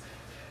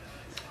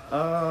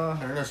 I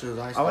don't know she was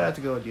ice. I would type. have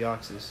to go with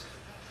Deoxys.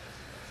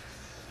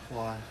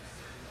 Why?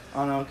 I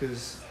don't know,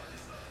 because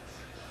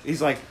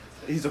he's a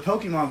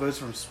Pokemon, but it's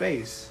from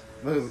space.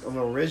 But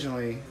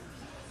originally,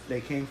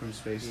 they came from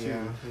space too.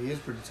 Yeah, he is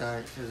pretty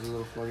tight. He has a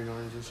little floating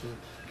arms and shit.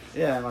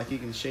 Yeah, and like he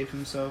can shape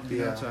himself, you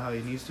know, Yeah. to how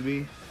he needs to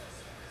be.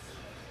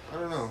 I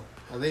don't know.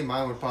 I think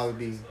mine would probably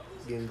be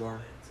Gengar.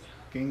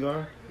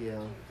 Gengar? Yeah.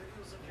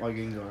 Why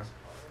Gengar?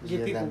 Give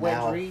Yeah, people that wet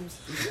now. dreams.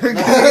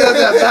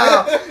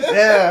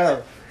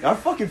 Yeah, y'all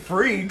fucking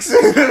freaks.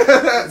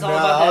 It's all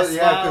about that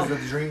yeah, smile.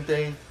 because the dream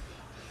thing.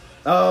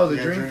 Oh, the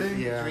Yeah, dream thing?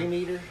 Yeah. Dream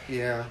eater.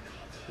 Yeah.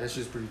 That's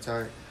just pretty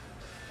tight.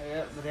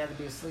 Yeah, but they have to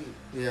be asleep.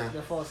 Yeah.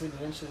 They'll fall asleep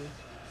eventually.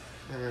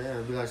 Yeah,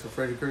 it'd be like some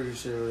Freddy Krueger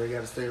shit where they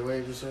gotta stay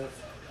awake and shit.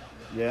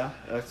 Yeah,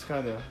 that's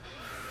kind of.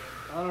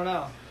 I don't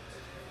know.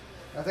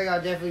 I think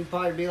I'd definitely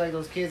probably be like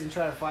those kids and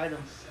try to fight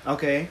them.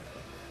 Okay.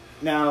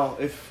 Now,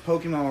 if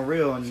Pokemon were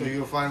real and So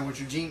you'll find them with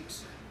your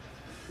Jinx.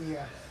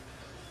 Yeah.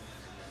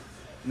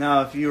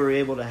 now if you were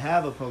able to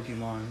have a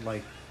Pokemon,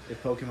 like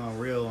if Pokemon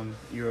were real and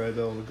you were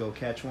able to go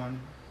catch one,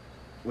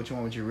 which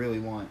one would you really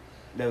want?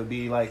 That would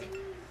be like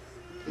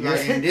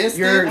Like in this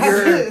you're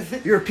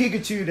thing? you're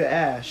Pikachu to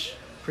Ash,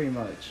 pretty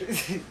much.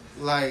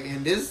 Like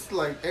in this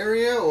like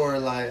area, or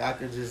like I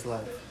could just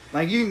like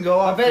Like you can go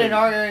I off. bet the- in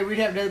our area we'd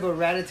have nothing but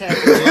Rat-a-tat.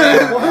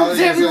 Yeah, I was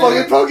Every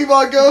gonna fucking say,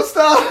 Pokemon Go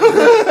stop.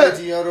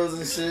 Geodos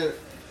and shit.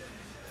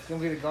 It's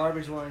gonna be the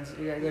garbage ones.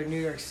 You gotta go to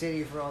New York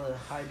City for all the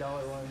high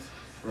dollar ones.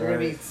 They're gonna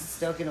be Right.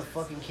 stuck in a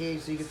fucking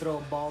cage so you can throw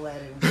a ball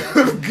at it.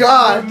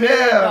 God $1 damn.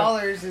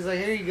 million. It's like,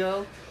 here you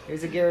go.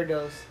 Here's a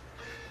Gyarados.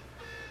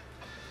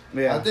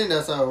 Yeah. I think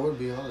that's how it would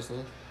be,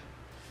 honestly.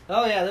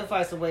 Oh yeah, they'll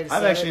find some way to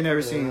I've sell actually it. never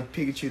Yeah. seen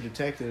Pikachu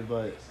Detective,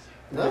 but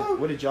No.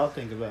 what did y'all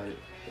think about it?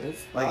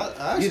 It's, Like,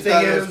 I actually you think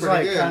thought it it was was, pretty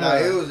like, good. kinda-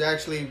 Like, it was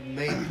actually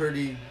made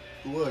pretty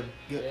good.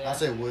 Yeah. I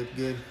say wood,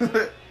 good.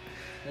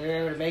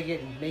 They're able to make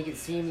it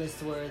seamless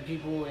to where the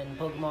people and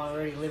Pokemon are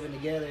already living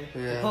together.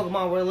 Yeah. The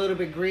Pokemon were a little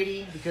bit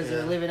gritty because they're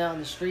Yeah. living out in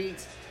the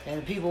streets, and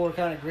the people were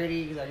kind of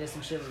gritty because I guess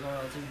some shit was going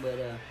on too. But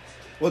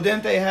Well,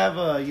 didn't they have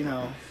a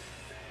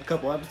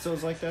couple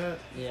episodes like that?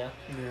 yeah,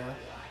 Yeah.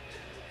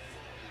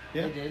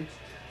 Yeah. they did.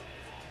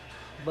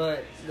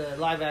 But the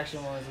live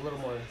action one was a little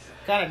more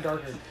kind of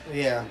darker.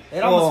 Yeah.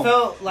 It almost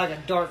Well- felt like a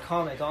dark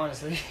comic,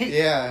 honestly.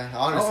 Yeah,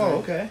 honestly. Oh,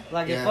 okay.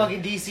 Like if Yeah.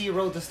 fucking DC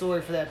wrote the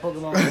story for that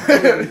Pokemon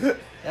movie,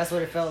 that's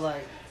what it felt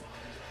like.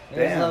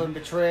 There was Damn. love and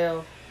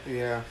betrayal,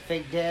 Yeah.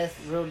 fake death,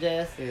 real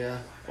death. Yeah.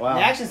 Wow.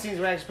 The action scenes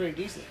were actually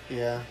pretty decent.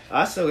 Yeah.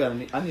 I still got.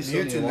 I need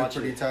You to two look watch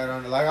pretty it. tight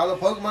on it. Like all the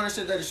Pokemon and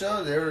shit that it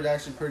showed, they were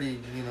actually pretty,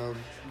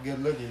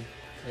 good looking.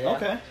 Yeah.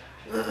 Okay.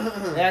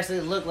 They actually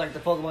looked like the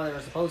Pokemon they were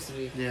supposed to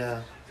be.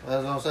 Yeah.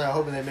 That's what I'm saying. I'm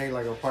hoping they make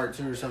like a part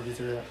 2 or something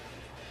to that.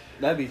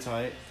 That'd be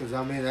tight. Because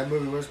I mean, that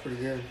movie was pretty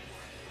good.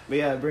 But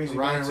yeah, it brings me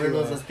Ryan back to.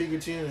 Reynolds as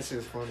Pikachu, and that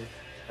shit's funny.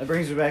 It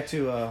brings me back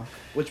to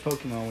which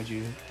Pokemon would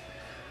you?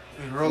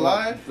 In real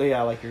life,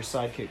 Yeah, like your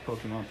sidekick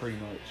Pokemon, pretty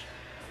much.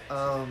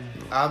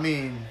 I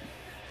mean,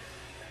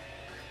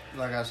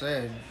 like I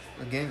said,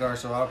 a Gengar,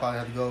 so I'll probably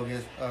have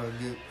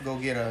to go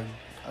get a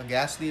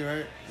Ghastly,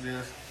 right?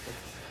 Yeah.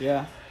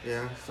 Yeah.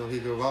 Yeah, so he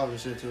could evolve and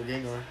shit to a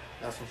Gengar.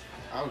 That's what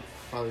I would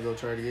probably go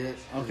try to get.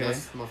 Okay.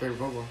 That's my favorite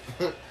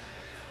Pokemon.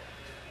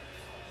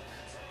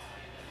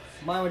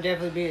 Mine would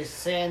definitely be a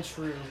sand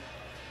shrew.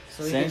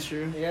 So Sand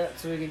shrew? Yeah,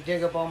 so we can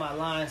dig up all my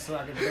lines so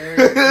I can bury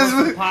it, put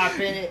some pop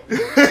in it.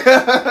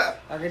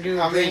 I could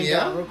do a drain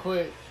job real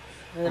quick.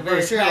 And I'm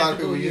pretty sure a lot of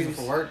people use it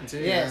for work too.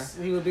 Yes,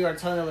 he would be our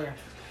tunneler.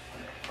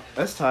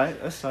 That's tight.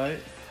 That's tight.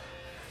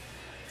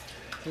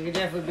 He could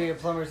definitely be a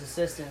plumber's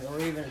assistant or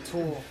even a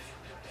tool.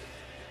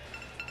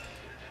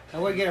 I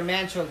would get a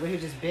man truck, but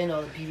he'd just bend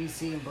all the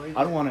PVC and break it.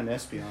 I don't want an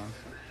Espion.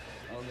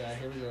 Oh god,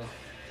 here we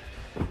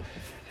go.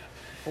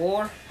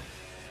 4.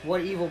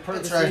 What evil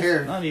purpose? That's right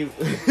here. Not even.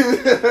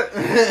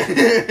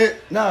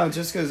 No,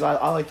 just because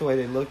I like the way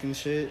they look and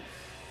shit.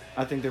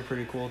 I think they're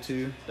pretty cool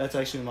too. That's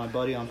actually my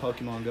buddy on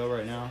Pokemon Go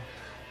right now.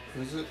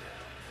 Is it?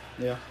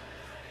 Yeah.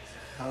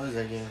 How is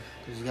that game?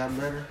 Has it gotten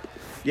better?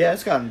 Yeah,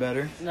 it's gotten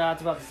better. No,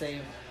 it's about the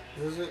same.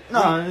 Is it?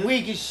 No,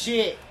 Weak as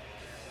shit.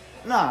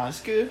 nah,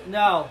 it's good.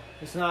 No,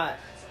 it's not.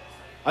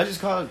 I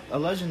just caught a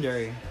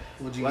legendary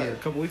What'd you like, get? a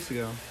couple weeks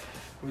ago.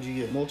 What'd you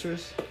get?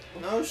 Moltres.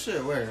 No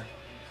shit. Where?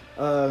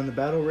 In the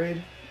battle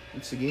raid.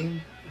 It's a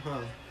game.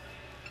 Huh.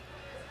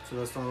 So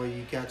that's the only way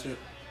you catch it?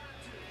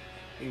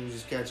 You can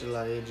just catch it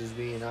like it just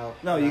being out.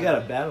 No, you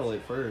gotta battle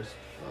it first.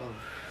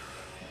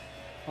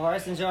 Oh.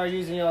 Alright, since y'all are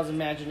using y'all's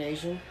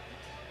imagination,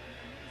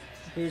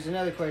 here's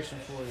another question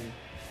for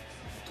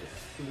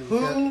you.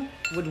 Who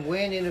would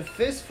win in a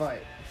fist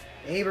fight?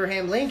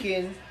 Abraham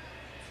Lincoln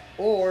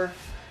or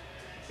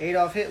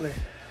Adolf Hitler?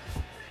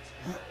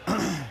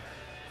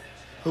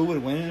 Who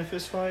would win in a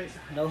fist fight?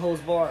 No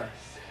holds bar.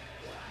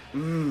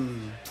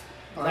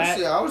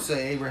 Honestly, I would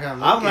say Abraham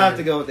Lincoln. I'm gonna have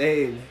to go with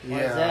Abe. Yeah.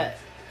 Why is that?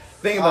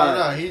 Think about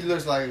No, he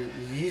looks like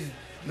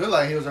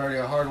he was already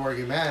a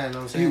hardworking man. You know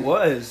what I'm it. saying? He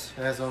was.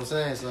 That's what I'm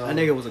saying. So That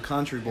nigga was a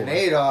country boy. and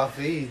Adolf,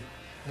 he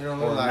don't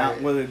Or look a like.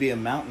 whether it be a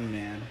mountain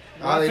man.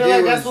 All I they feel did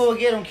like that's was- what would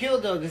get him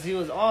killed though, because he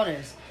was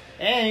honest.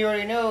 And you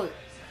already know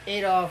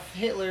Adolf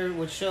Hitler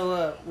would show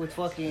up with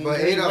fucking But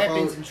great Adolf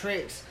weapons al- and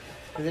tricks,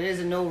 because it is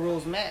a no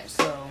rules match.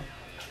 So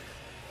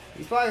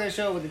he's probably gonna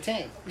show up with a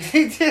tank.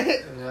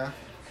 Yeah.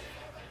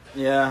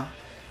 Yeah.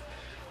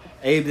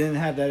 Abe didn't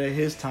have that at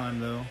his time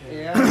though.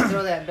 Yeah, I can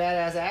throw that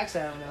badass axe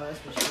at him though. That's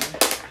for sure.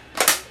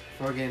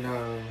 Fucking.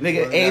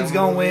 Nigga, what Abe's that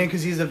gonna movie? win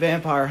because he's a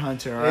vampire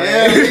hunter, alright?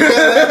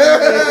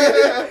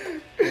 Yeah.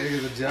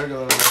 Nigga's a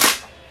juggler.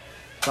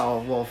 Oh,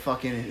 well,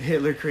 fucking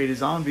Hitler created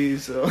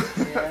zombies, so.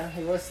 Yeah,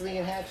 he was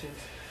slinging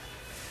hatchets.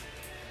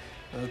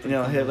 You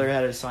know, Hitler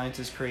had a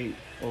scientist create,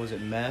 what was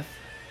it, meth?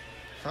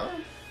 Huh?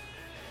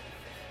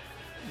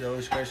 You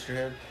always scratched your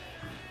head.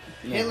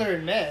 No. Hitler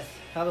and meth.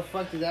 How the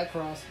fuck did that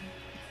cross?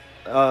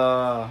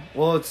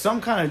 Well, it's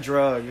some kind of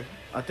drug.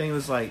 I think it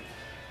was like,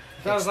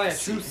 That was like a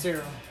truth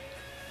serum.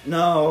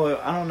 no,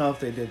 I don't know if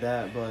they did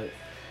that, but.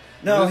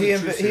 No, What is he a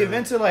true he serum?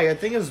 invented, like, I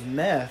think it was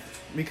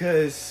meth,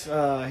 because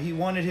he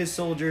wanted his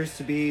soldiers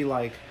to be,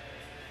 like,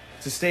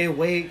 to stay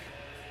awake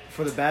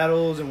for the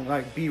battles and,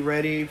 like, be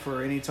ready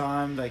for any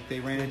time, like, they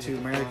ran into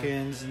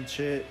Americans and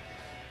shit.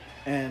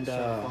 And,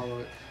 Follow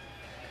it.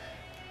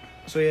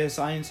 so yeah,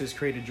 scientists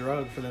created a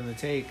drug for them to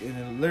take, and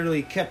it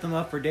literally kept them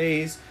up for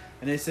days.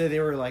 And they said they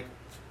were like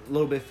a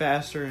little bit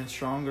faster and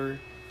stronger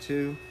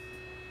too.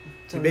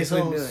 So He this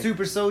basically whole did, like-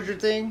 super soldier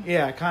thing.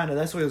 Yeah, kind of.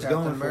 That's what he was Captain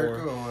going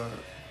America for. or what?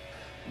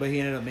 But he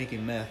ended up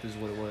making meth, is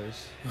what it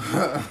was.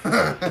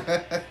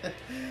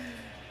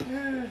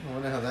 I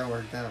wonder how that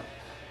worked out.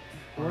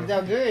 Worked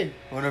out good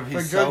Wonder if he for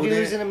drug sold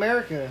dealers it. in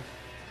America.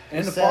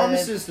 And the Sad.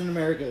 pharmacists in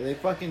America, they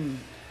fucking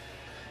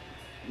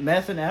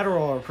meth and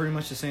Adderall are pretty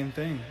much the same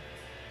thing.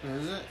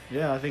 Is it?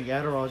 Yeah, I think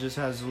Adderall just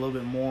has a little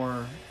bit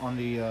more on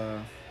the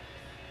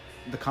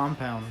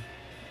compound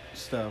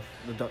stuff,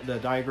 the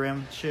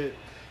diagram shit,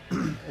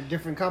 A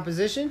different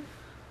composition.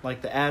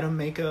 like the atom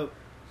makeup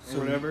or So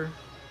whatever.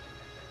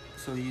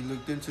 So you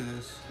looked into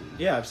this?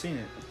 Yeah, I've seen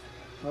it.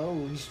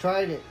 Oh, he's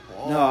tried it.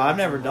 No, I've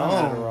never done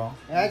Oh.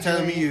 Adderall. You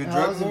telling me you a I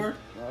drug was a- lord?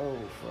 Oh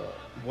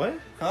fuck. What?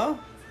 Huh?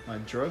 My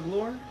drug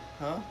lord?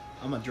 Huh?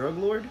 I'm a drug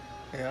lord?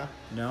 Yeah.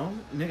 No,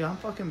 nigga, I'm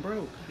fucking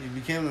broke. You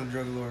became a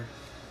drug lord.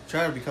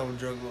 Trying to become a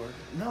drug lord.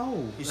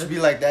 No, You should be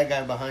like that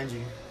guy behind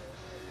you.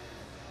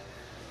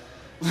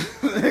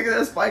 nigga,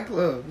 that's Fight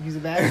Club. He's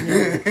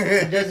imaginary.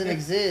 It doesn't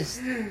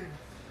exist.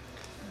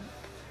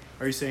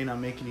 Are you saying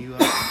I'm making you up?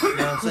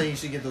 No, I'm saying you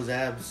should get those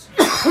abs.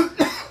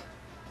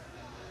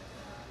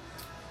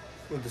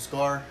 With the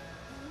scar.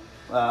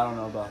 I don't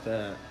know about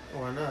that.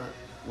 Why not?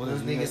 What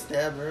Those is niggas it?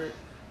 stabbed, right?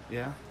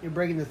 Yeah, You're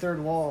breaking the third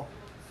wall.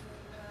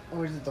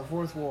 Or is it the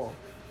fourth wall?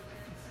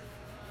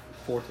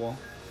 fourth wall.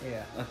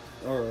 Yeah.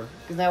 Or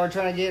Because now we're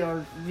trying to get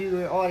our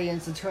viewer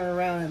audience to turn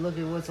around and look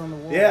at what's on the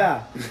wall.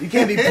 yeah, you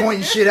can't be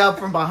pointing shit out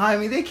from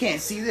behind me. They can't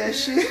see that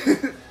shit.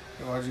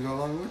 Why'd you go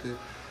along with it?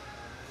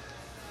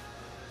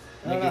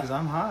 I don't Nigga, know. because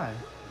I'm high.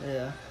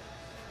 Yeah.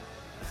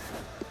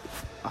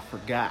 I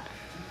forgot.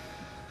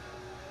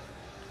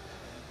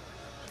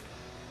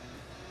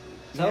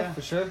 So, Yeah.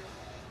 for sure.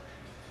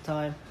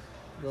 Time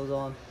goes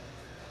on.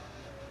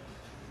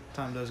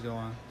 Time does go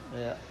on.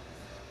 Yeah.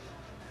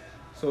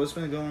 So what's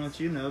been going on with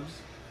you, Nubs?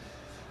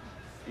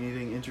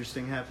 Anything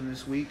interesting happened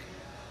this week?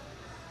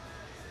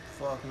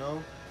 Fuck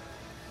no.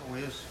 I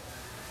wish.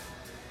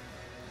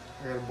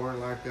 I got a boring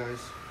life, guys.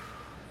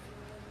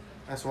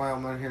 That's why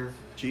I'm on here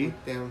G?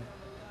 with them.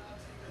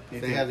 You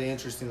They think- have the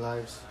interesting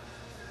lives.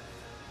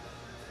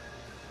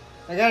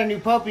 I got a new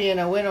puppy and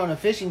I went on a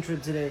fishing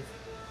trip today.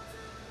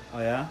 Oh,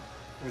 yeah?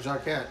 Where's y'all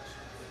catch?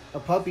 A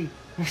puppy.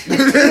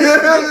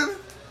 Oh,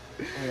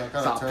 y'all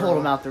caught So a I turtle. pulled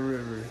him out the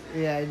river.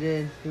 Yeah, I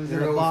did. He was You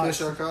in a know what box.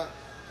 fish y'all caught?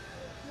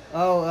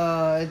 Oh,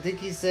 I think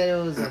he said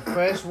it was a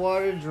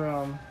freshwater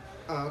drum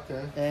Oh,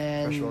 okay.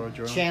 and Freshwater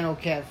drum. channel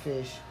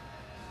catfish.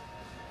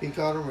 He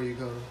caught him or you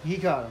caught him? He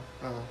caught him.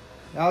 Oh.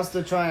 I was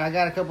still trying. I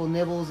got a couple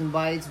nibbles and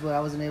bites, but I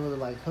wasn't able to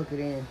like hook it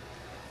in.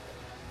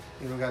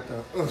 You don't got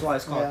the... That's why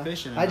it's called Yeah.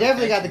 fishing. I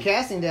definitely got the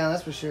casting down.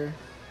 That's for sure.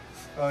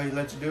 Oh, he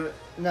let you do it?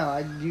 No, I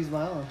used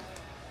my own.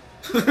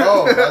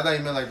 Oh, I thought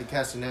you meant like the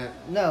castanet.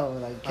 No,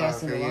 like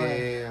casting Oh, okay, the line.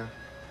 yeah.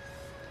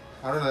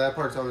 I don't know. That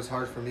part's always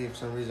hard for me for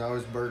some reason. I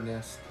always bird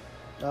nest.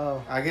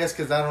 Oh, I guess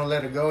because I don't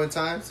let it go in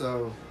time.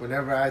 So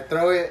whenever I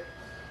throw it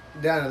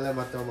down, I let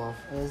my thumb off.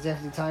 there's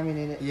definitely timing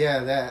in it. Yeah,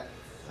 that.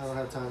 I don't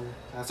have time.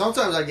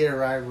 Sometimes I get it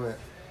right, but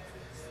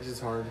it's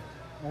just hard.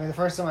 I mean, the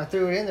first time I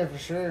threw it in there for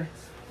sure.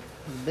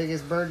 The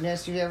biggest bird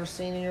nest you've ever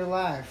seen in your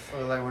life.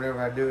 Or like whenever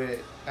I do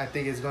it, I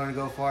think it's going to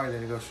go far, and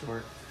then it goes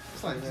short.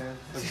 It's like, man.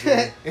 That's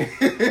good.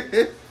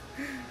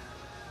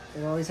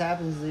 It always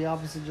happens the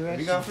opposite Have direction.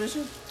 you gone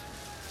fishing?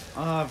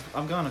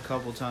 I've gone a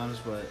couple times,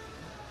 but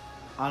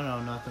I don't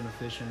know nothing of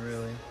fishing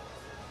really.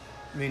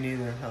 Me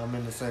neither. I'm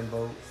in the same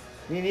boat.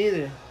 Me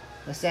neither.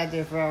 I sat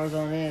there for hours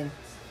on end,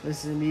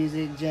 listening to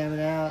music,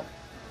 jamming out,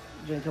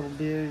 drank a couple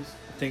beers.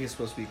 I think it's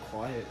supposed to be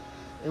quiet.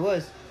 It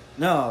was.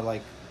 No,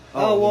 like.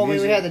 Oh, the well, we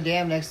music- had the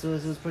dam next to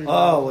us. It was pretty Oh,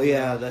 loud. well,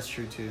 yeah, that's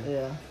true too.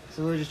 Yeah.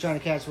 So we were just trying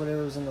to catch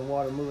whatever was in the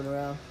water moving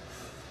around.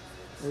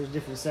 There's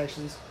different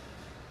sections.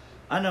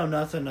 I know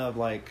nothing of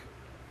like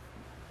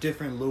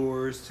different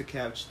lures to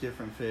catch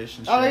different fish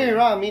and shit. Oh, don't get me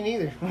wrong. Me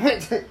neither.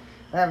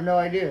 I have no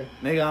idea.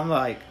 Nigga, I'm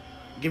like,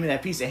 give me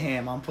that piece of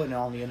ham. I'm putting it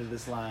on the end of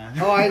this line.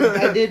 Oh,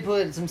 I did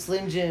put some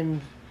Slim Jim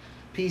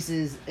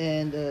pieces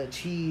and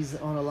cheese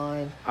on a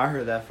line. I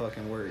heard that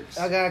fucking works.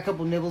 I got a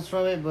couple nibbles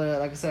from it, but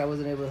like I said, I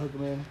wasn't able to hook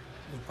them in.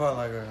 It's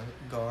probably like a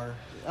gar.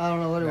 I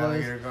don't know what it was.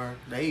 Alligator gar.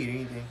 They eat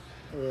anything.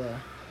 Yeah.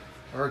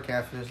 Or a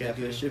catfish. they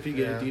Catfish, do. if you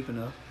get Yeah. it deep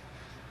enough.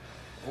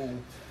 Oh,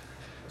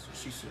 that's what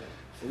she said.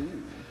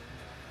 Ooh.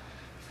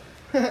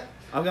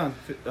 I've gone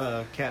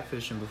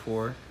catfishing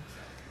before.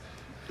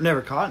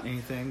 Never caught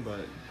anything, but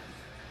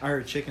I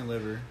heard chicken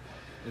liver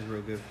is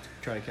real good to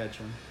try to catch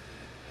them.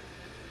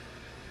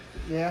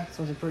 Yeah,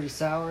 something pretty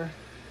sour,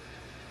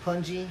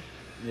 pungy,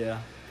 Yeah.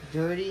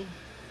 dirty.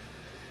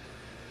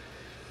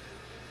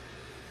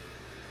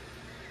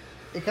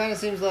 It kind of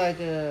seems like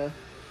it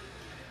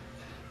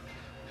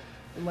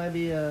might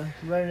be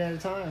running out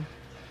of time.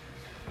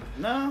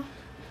 No,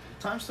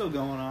 time's still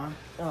going on.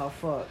 Oh,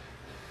 fuck.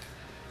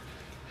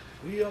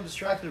 What are you all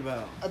distracted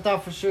about? I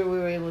thought for sure we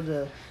were able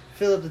to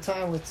fill up the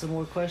time with some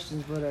more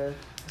questions, but it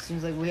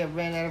seems like we have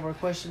ran out of our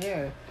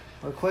questionnaire.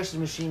 Our question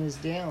machine is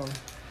down.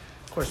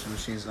 Question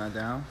machine's not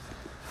down.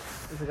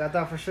 It's like I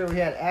thought for sure we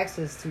had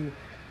access to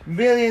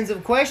millions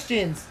of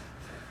questions.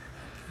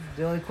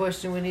 The only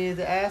question we needed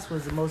to ask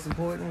was the most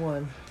important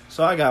one.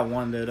 So I got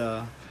one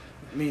that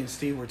me and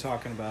Steve were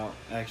talking about,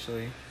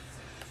 actually.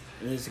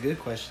 And it's a good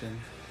question.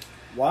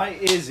 Why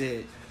is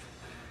it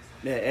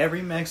that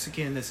every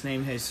Mexican that's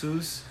named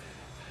Jesus,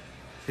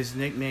 his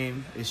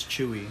nickname is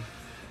Chewy?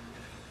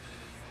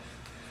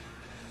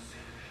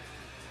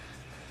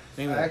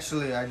 Think about it.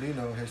 Actually, I do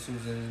know Jesus and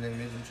his name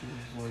isn't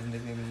Chewy. Well, his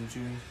nickname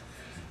isn't Chewy.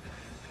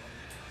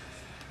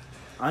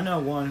 I know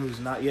one who's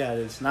not,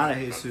 it's not a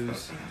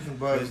Jesus.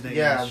 But His nickname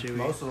yeah, is Chewy.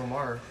 most of them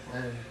are.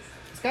 And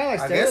It's kind of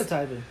like I guess-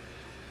 stereotyping.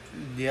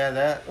 yeah,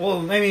 that. Well,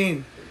 I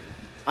mean,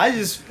 I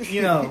just,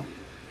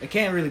 it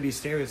can't really be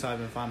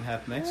stereotyping if I'm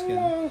half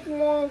Mexican.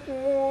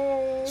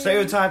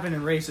 Stereotyping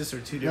and racist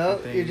are two No,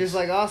 different things. you're just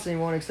like Austin. He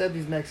won't accept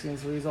he's Mexican,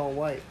 so he's all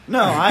white.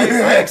 No, I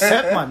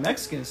accept my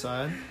Mexican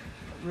side.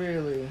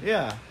 Really?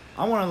 Yeah,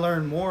 I want to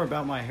learn more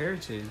about my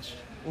heritage.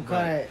 What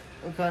But-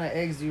 kind of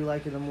eggs do you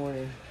like in the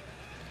morning?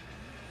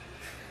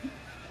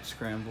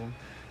 Scramble.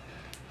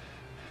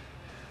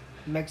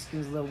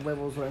 Mexicans love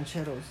huevos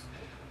rancheros.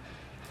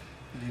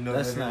 Do you know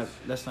That's that not. is?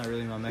 That's not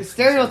really my Mexican. It's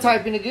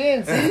stereotyping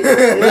again. See?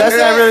 That's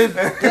not really.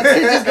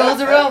 It just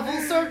goes around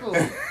full circle.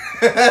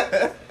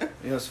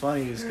 You know what's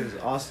funny is because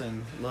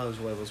Austin loves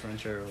huevos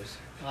rancheros.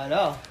 I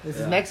know. This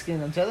Yeah. is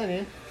Mexican. I'm telling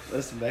you.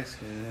 That's the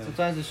Mexican. Yeah.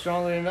 Sometimes it's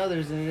stronger in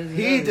others than it is in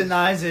He others.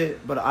 denies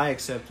it, but I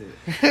accept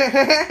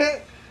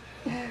it.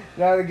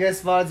 Now the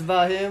guest spot's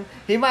about him.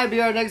 He might be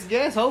our next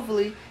guest,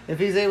 hopefully, if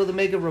he's able to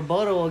make a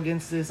rebuttal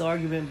against this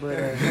argument.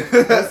 But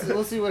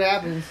we'll see what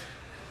happens.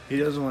 He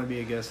doesn't want to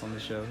be a guest on the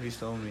show. He's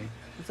told me.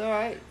 It's all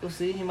right. We'll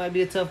see. He might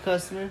be a tough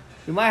customer.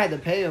 We might have to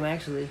pay him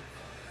actually.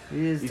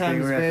 His You time think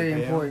is we're gonna have very to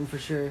pay him? important for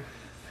sure.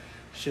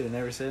 Should have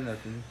never said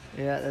nothing.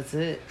 Yeah, that's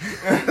it.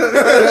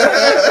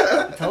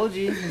 I told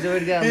you. He's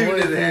already got more. Even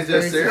than his hands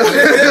very just simple.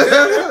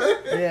 there.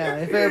 Yeah,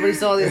 if everybody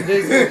saw this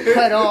video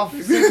cut off,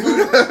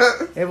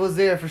 simple, it was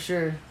there for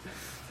sure.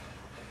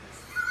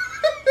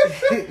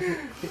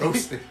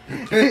 Roasted.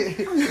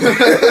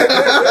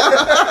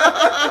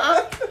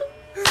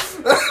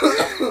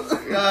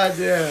 God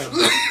damn.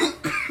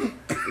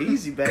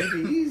 Easy,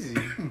 baby, easy.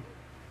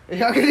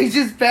 How can he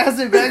just pass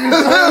it back and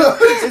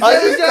forth? Is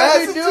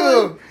that what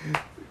y'all been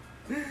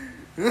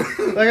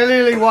doing? Like I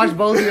literally watched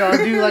both of y'all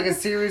do like a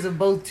series of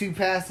both two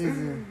passes.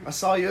 And... I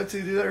saw you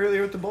two do that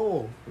earlier with the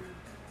bowl.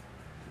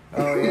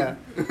 Oh yeah.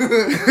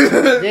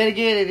 Then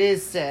again, it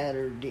is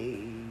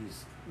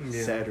Saturdays.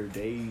 Yeah.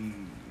 Saturdays.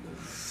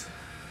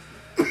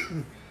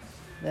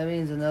 That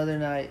means another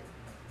night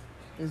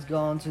is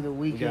gone to the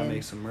We gotta make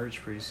weekend some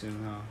merch pretty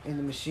soon, huh? in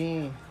the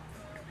machine.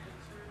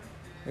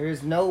 There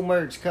is no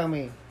merch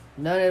coming.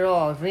 None at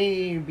all. If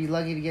any, you'd be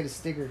lucky to get a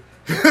sticker.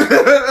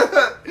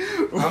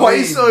 Why are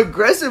you so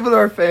aggressive with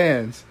our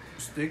fans?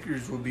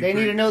 Stickers would be. They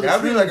need to know the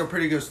That'd be truth. like a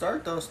pretty good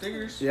start, though.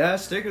 Stickers. Yeah,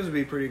 stickers would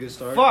be a pretty good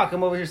start. Fuck,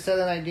 I'm over here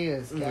selling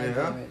ideas. God Yeah.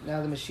 damn it.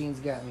 Now the machine's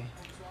got me.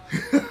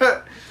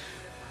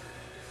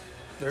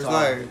 There's So,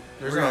 like, we're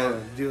there's gonna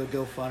no. do a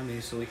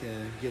GoFundMe so we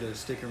can get a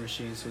sticker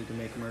machine so we can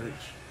make merch.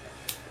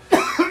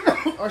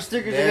 Our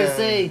stickers are Yeah. gonna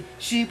say,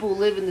 "Sheep will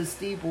live in the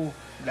steeple."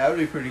 That would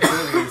be pretty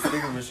cool to get a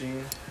sticker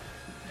machine.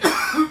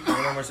 I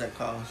wonder how much that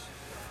costs.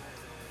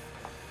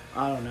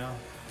 I don't know.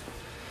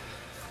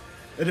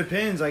 It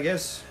depends, I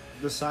guess,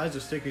 the size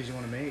of stickers you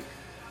want to make.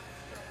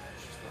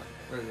 Just like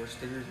regular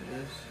stickers, it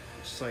is.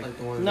 Just like, Like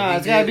the ones. Nah, that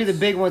it's he gotta be the gets.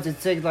 big ones that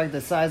take like the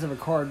size of a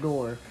car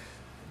door.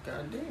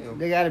 God damn.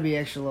 They gotta be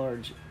extra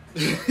large.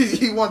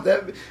 you want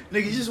that?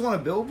 Nigga, you just want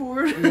a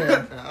billboard?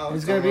 Yeah. I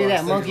was There's gonna be talking that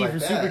about monkey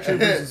stickers for like Super that.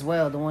 Troopers as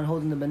well, the one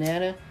holding the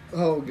banana.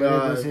 Oh, But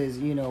it was his,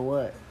 you know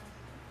what?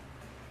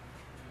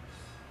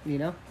 You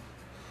know?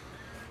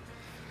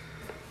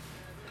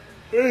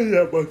 What is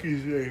that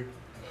monkey's name?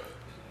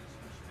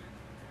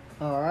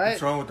 Alright.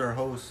 What's wrong with our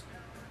host?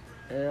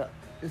 Yeah.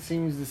 It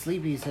seems the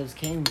Sleepies has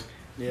came.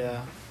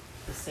 Yeah.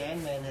 The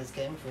Sandman has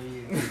came for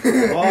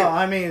you. Well,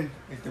 I mean,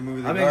 Like the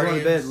movie The I've been going to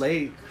bed Guardians.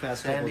 late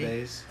past couple Sandy.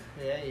 days.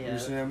 Yeah, You yeah. ever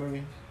seen that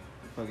movie?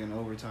 Fucking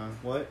overtime.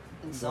 What?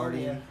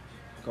 Insomnia.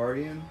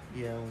 Guardian?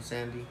 Yeah, with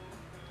Sandy.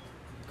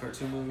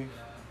 Cartoon movie.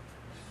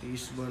 The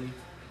Easter Bunny.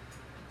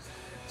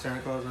 Santa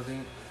Claus, I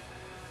think.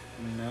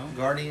 No.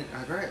 Guardian.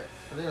 I think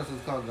that's what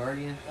it's called,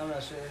 Guardian. I'm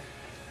not sure.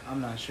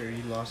 I'm not sure.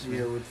 You lost me.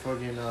 Yeah, with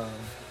fucking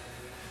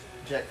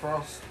Jack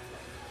Frost.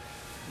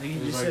 Nigga, you It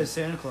was just like- said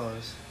Santa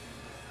Claus.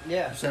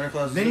 Yeah. Santa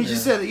Claus. is Then in you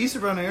just there. said the Easter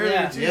Bunny earlier,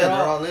 Yeah. too. Yeah, they're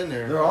all in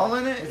there. They're all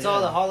in it? It's Yeah.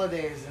 all the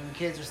holidays and the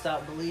kids are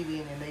stopped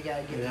believing and they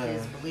gotta get Yeah. the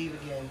kids to believe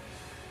again.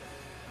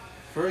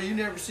 For real, you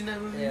never seen that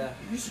movie? Yeah.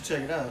 You should check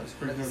it out. It's a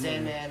pretty But the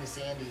good movie. Sandman is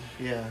Sandy.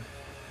 Yeah.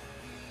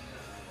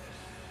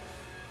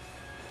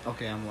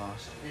 Okay, I'm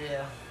lost.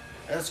 Yeah.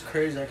 That's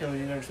crazy. I can't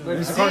believe you never seen But if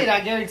you that. see it, I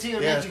guarantee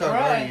it'll Yeah, make it's you called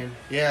cry. Guardian.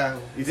 Yeah.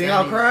 You think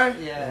I'll Sandy. cry?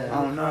 Yeah, I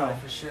don't you'll cry know.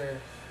 for sure.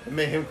 It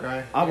made him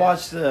cry. I Yeah.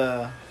 watched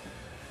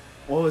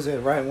what was it,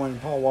 right when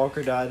Paul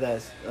Walker died,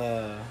 that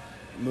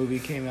movie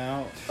came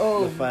out?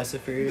 Oh. The Fast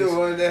and The Furious.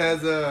 one that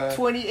has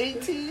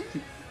 2018?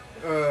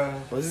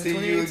 Was it See You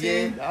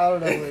 2018? Again. I don't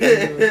know what it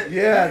is.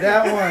 Yeah,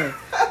 that one.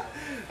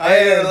 I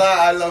ain't gonna lie,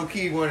 I low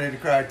key wanted to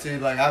cry too.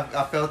 Like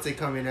I felt it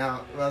coming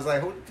out. I was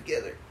like, hold it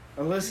together.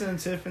 Alyssa and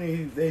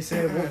Tiffany, they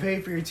said, we'll pay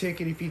for your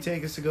ticket if you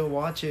take us to go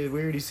watch it.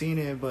 We already seen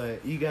it,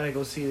 but you gotta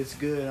go see it. It's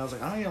good. And I was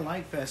like, I don't even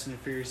like Fast and the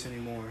Furious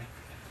anymore.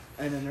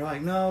 And then they're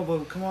like, no,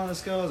 but come on,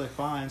 let's go. I was like,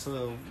 fine.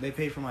 So they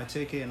paid for my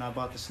ticket, and I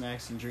bought the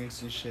snacks and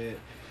drinks and shit.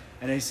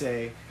 And they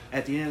say,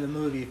 at the end of the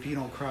movie, if you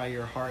don't cry,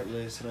 you're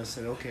heartless. And I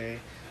said, okay.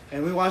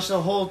 And we watched the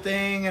whole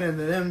thing, and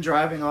then them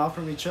driving off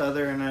from each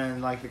other, and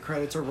then like the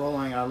credits are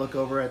rolling. And I look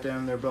over at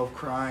them, they're both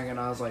crying, and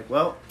I was like,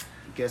 well,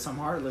 guess I'm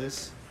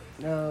heartless.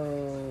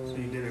 No. So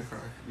you didn't cry.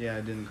 Yeah,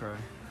 I didn't cry.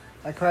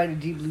 I cried in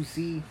Deep Blue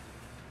Sea.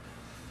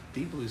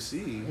 Deep Blue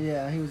Sea.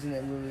 Yeah, he was in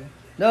that movie.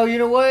 No, you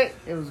know what?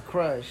 It was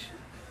Crush.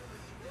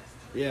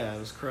 Yeah, it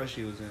was Crush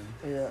he was in.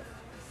 Yeah.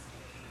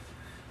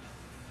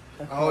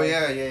 I Oh cried.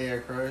 yeah,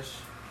 Crush.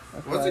 I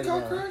What's it cried,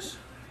 called, yeah. Crush?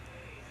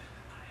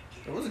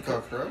 It wasn't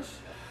called Crush.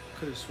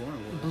 Could have sworn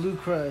it was. Blue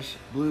Crush.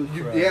 Blue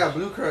Crush. Yeah,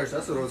 Blue Crush.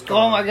 That's what it was called.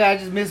 Oh my god, I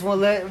just missed one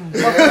letter. One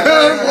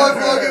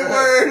fucking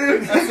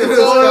word. That's what it was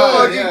One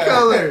called, fucking yeah.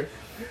 color.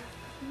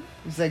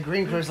 It's like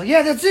Green Crush. Like,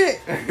 yeah, that's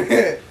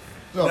it.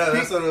 No,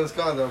 that's what it was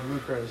called though, Blue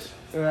Crush.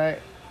 Right.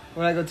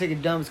 When I go take a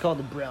dump, it's called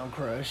the Brown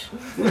Crush.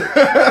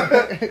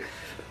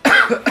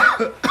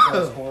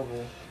 That's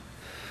horrible.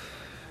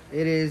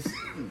 It is.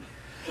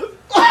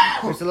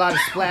 There's a lot of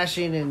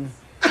splashing and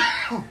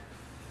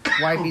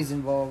wipies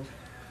involved.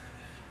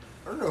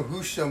 I don't know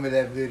who showed me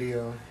that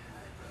video.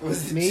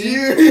 Was it Me? you?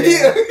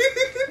 Yeah.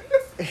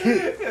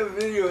 That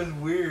video is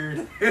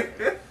weird.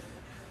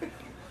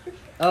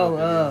 Oh,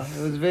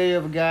 it was a video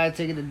of a guy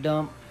taking a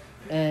dump,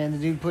 and the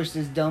dude pushed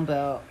his dump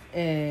out,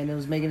 and it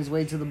was making its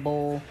way to the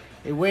bowl.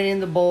 It went in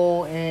the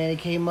bowl, and it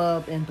came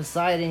up, and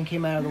Poseidon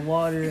came out of the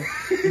water.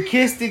 He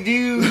kissed the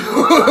dude.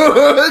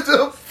 What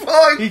the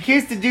fuck? He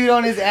kissed the dude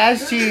on his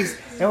ass cheeks,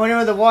 and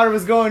whenever the water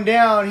was going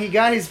down, he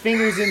got his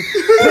fingers and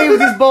played with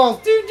his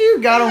balls.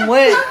 Dude, got him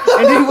wet,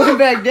 and then went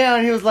back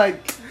down. He was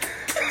like,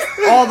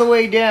 all the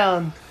way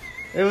down.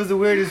 It was the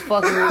weirdest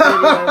fucking video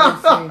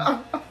I've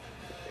ever seen.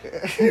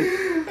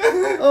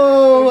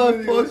 Oh my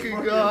It was fucking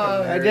fucking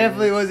god! I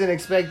definitely wasn't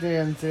expecting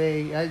him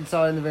today. I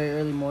saw it in the very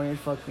early morning. It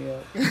fucked me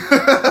up.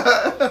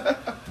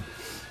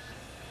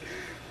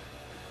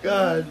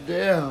 God I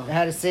damn!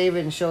 had to save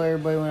it and show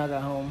everybody when I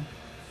got home.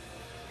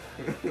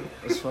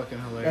 That's fucking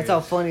hilarious. That's how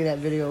funny that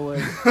video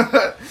was.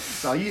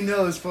 So you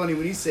know it's funny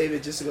when you save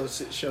it just to go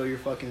show your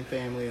fucking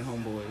family and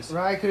homeboys.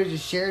 Right, I could have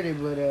just shared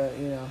it, but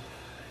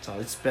So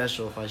it's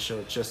special if I show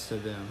it just to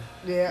them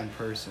yeah, in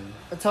person.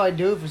 that's how I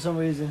do it for some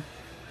reason.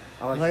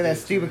 I Like to that do it,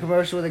 stupid too.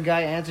 commercial where the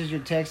guy answers your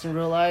text in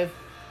real life.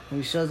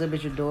 When he shows up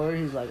at your door,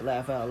 he's like,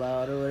 laugh out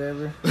loud or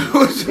whatever.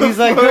 What the He's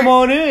like, fuck? come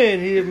on in.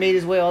 He made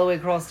his way all the way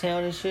across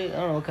town and shit. I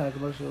don't know what kind of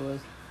commercial it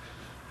was.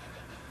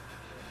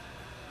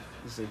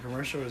 Is it a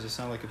commercial or does it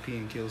sound like a pee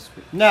and kill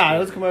spit? Nah, it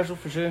was a commercial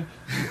for sure.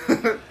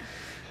 A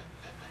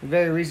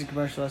very recent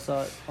commercial. I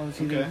saw it on the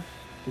TV. Okay.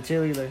 The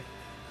cheerleader.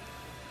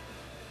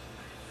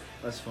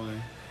 That's funny.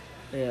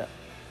 Yeah.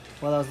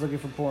 While I was looking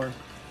for porn.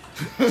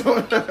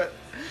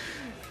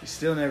 You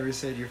still never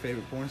said your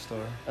favorite porn star.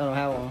 I don't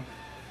have one.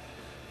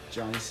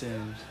 Johnny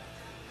Sims.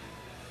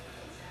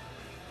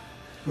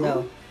 Who?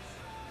 No.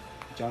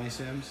 Johnny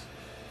Sims?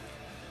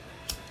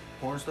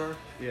 Porn star?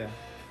 Yeah.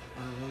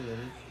 I don't know who that is.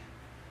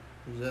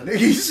 Who's that?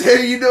 You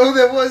said you know who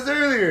that was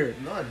earlier.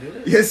 No, I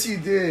didn't. Yes, you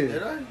did.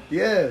 Did I?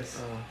 Yes.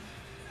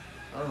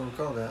 I don't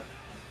recall that.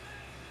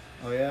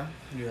 Oh, yeah?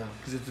 Yeah.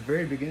 Because it's the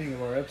very beginning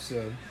of our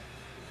episode.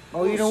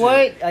 Oh, you know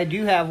Bullshit. what? I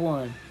do have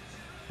one.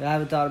 That I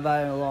haven't thought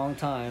about in a long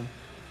time.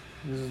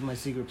 This was my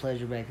secret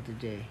pleasure back in the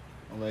day.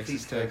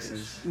 Alexis, Pete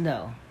Texas.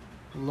 No.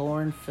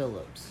 Lauren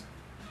Phillips.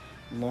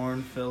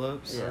 Lauren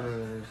Phillips. I don't know who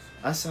that is.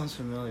 That sounds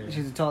familiar.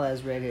 She's a tall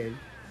ass redhead.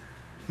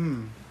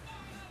 Hmm.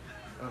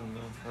 I don't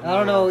know. I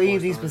don't know porn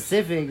anything stars.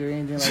 specific or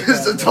anything like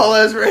Just that. a tall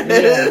ass Yeah,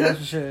 redhead. that's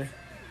for sure.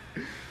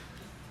 I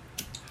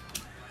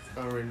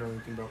don't really know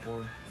anything about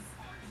porn.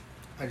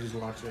 I just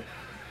watch it.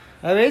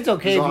 I mean, it's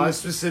okay. So If I you,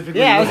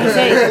 specifically. yeah, I was gonna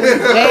say,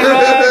 hey,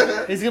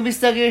 Rob, it's gonna be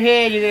stuck in your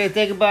head. You're gonna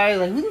think about it,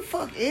 like, who the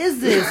fuck is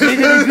this? You're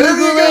gonna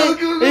Google it.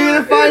 You're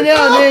gonna find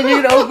out, and then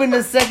you're gonna open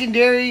the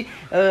secondary,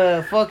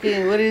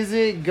 fucking, what is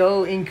it?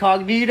 Go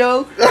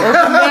incognito.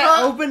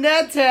 Open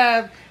that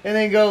tab, and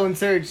then go and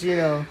search.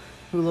 Who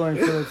Lauren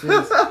Phillips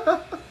is.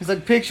 It's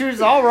like pictures,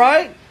 all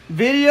right.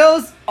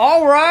 Videos,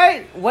 all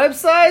right.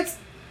 Websites,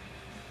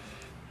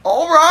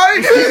 All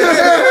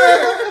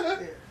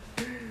right.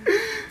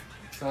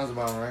 Sounds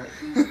about right.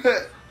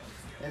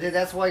 and then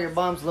that's why your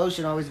mom's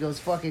lotion always goes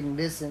fucking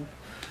missing.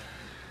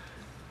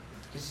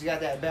 Cause she got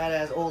that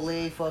badass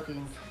Olay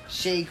fucking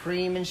shea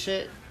cream and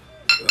shit.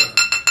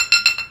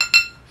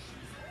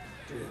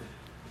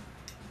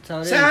 That's how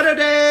it is.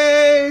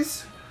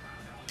 Saturdays.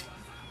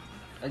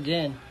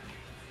 Again.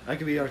 That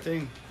could be our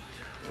thing.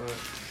 What?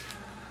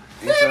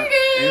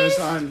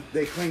 Anytime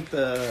they clink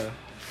the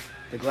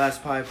glass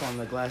pipe on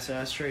the glass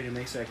ashtray, it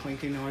makes that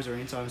clinking noise, or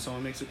anytime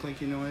someone makes a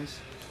clinking noise.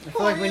 I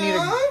feel like we need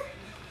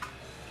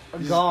a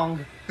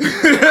gong.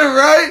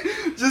 Right?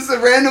 Just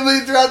randomly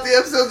throughout the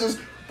episode, just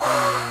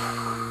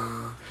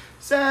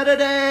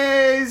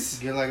Saturdays.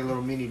 Get like a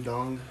little mini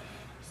dong.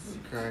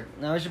 Correct.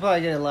 Now we should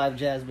probably get a live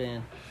jazz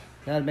band.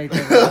 That'd make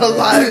that A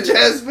live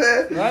jazz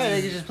band. right.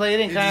 They could just play it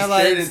in You kind of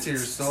just say like it into your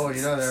soul,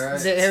 you know that, right?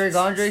 the Eric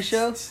Andre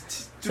show,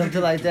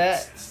 something like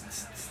that.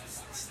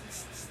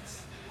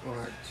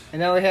 Alright. And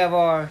now we have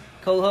our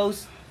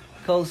co-host.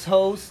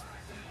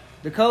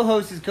 The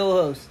co-host is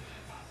co-host.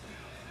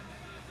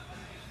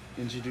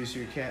 Introduce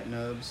your cat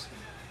nubs.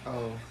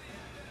 Oh.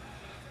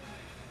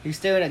 He's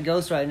staring at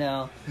ghosts right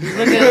now. He's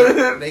looking.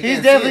 At, They he's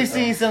can't definitely see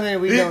it, seeing something that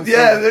we don't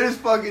Yeah, see. there's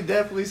fucking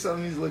definitely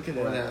something he's looking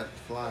Or at. that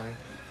fly.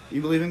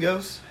 You believe in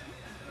ghosts?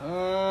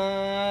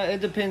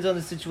 It depends on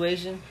the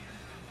situation.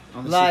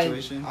 On the Like-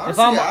 situation? Honestly, If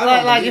I'm I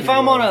don't like believe if in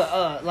I'm on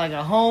ghosts. a like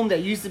a home that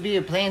used to be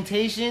a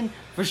plantation,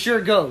 for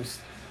sure ghost.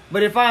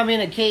 But if I'm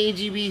in a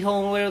KGB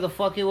home, whatever the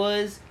fuck it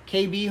was,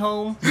 KB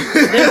home,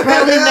 then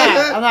probably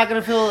not. I'm not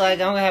gonna feel like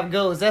I'm gonna have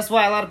ghosts. That's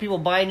why a lot of people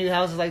buy new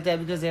houses like that,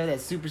 because they have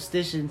that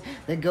superstition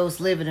that ghosts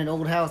live in an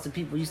old house that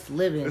people used to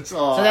live in. It's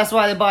all- So that's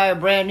why they buy a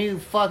brand new,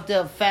 fucked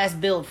up,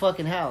 fast built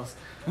fucking house.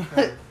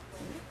 I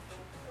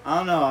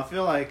don't know. I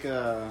feel like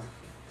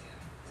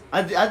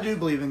I do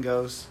believe in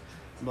ghosts,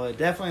 but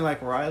definitely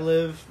like where I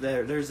live,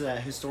 there's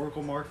that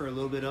historical marker a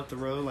little bit up the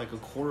road, like a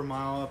quarter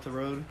mile up the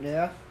road,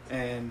 Yeah,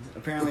 and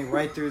apparently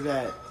right through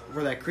that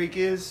where that creek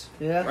is,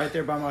 yeah. right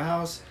there by my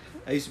house,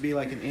 that used to be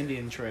like an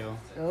Indian trail.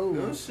 Oh,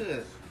 No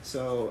shit.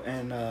 So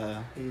and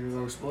You gonna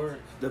go explore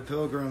it? the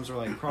pilgrims were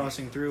like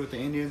crossing through with the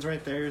Indians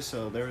right there,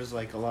 so there was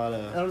like a lot I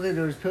of, don't think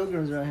there was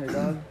pilgrims around here,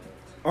 dog.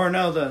 or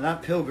no,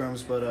 not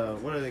pilgrims, but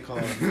what are they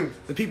called?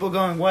 The people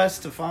going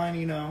west to find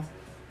I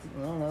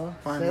don't know.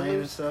 find land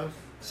and Settlers? stuff.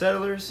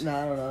 Settlers.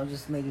 Nah, I don't know. I'm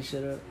just making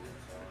shit up.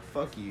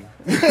 Fuck you.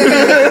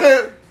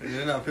 They're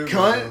not people.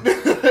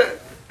 Cunt.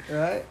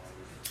 Right?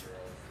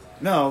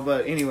 No,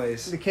 but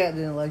anyways, The cat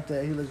didn't like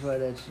that. He looked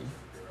right at you.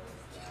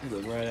 he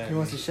looked right at He me.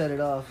 wants to shut it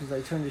off. He's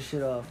like, turn this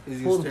shit off.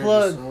 He's Pull the gonna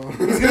plug. stare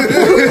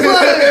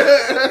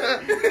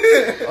at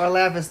the soul. Our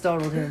laugh has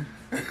startled him.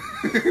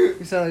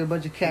 You sound like a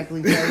bunch of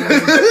cackling cats.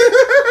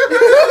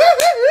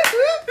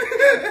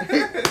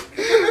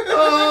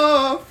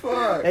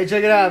 Hey,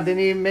 check it out. They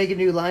need to make a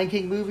new Lion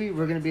King movie.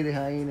 We're gonna be the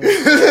hyenas.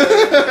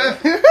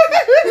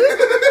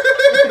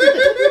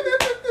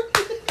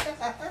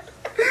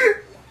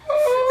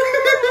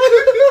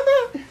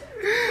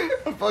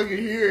 I fucking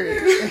hear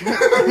it.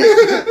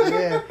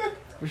 Yeah,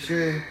 for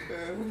sure.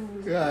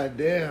 God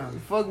damn.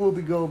 Fuck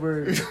Whoopi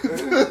Goldberg.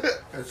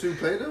 That's who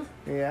played him?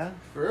 Yeah,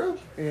 For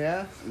real?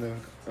 yeah. The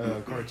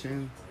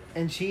cartoon.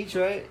 And Cheech,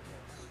 right?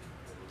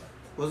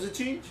 Was it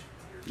Cheech?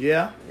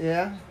 Yeah.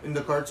 Yeah. In the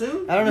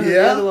cartoon? I don't know who the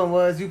Yeah. other one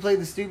was. Who played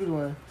the stupid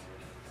one?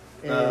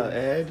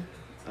 Ed.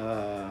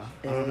 I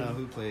don't know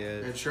who played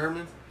Ed. Ed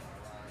Sherman?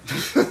 I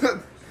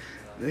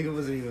think it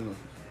wasn't even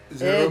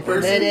Is that a real Ed,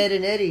 person? Ed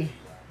and Eddie.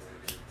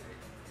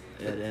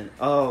 Ed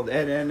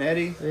and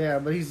Eddie. Yeah,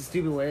 but he's the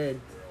stupid one, Ed.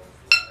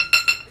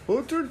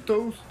 Buttered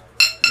toast.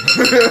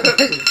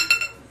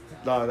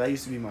 Dog, that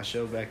used to be my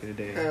show back in the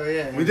day. Hell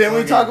yeah. Didn't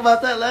we talk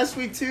about that last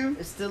week too?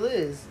 It still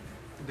is.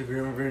 The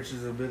Grim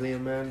Adventures of Billy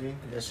and Mandy?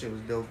 That shit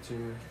was dope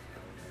too.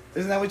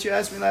 Isn't that what you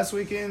asked me last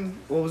weekend?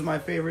 What was my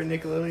favorite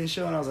Nickelodeon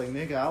show? And I was like,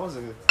 nigga, I was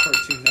a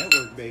Cartoon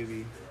Network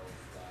baby.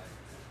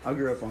 I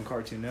grew up on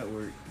Cartoon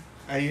Network.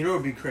 Hey, you know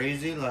what'd be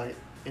crazy? Like,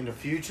 in the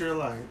future,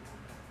 like,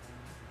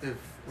 if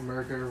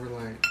America ever,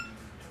 like,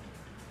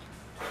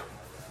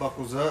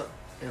 buckles up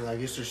and, like,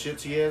 gets their shit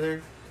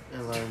together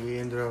and, like, we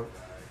ended up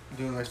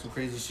doing, like, some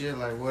crazy shit.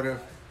 Like, what if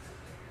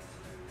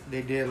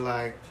they did,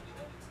 like,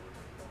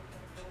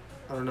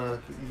 I don't know.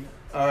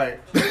 All right.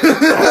 That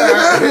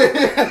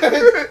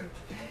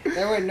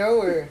went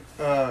nowhere.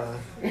 No,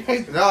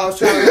 I was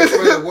trying to look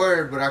for the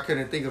word, but I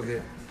couldn't think of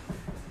it.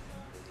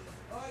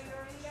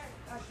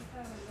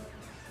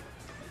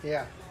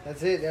 Yeah,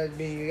 that's it. That would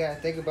mean you gotta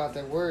think about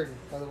that word,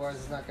 otherwise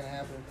it's not gonna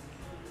happen.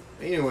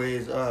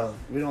 Anyways,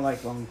 We don't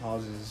like long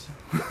pauses.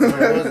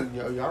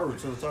 y'all were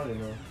still talking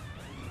though.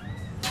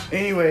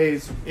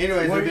 Anyways,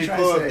 Anyways, what it'd are be you trying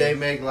cool to if say? they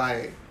make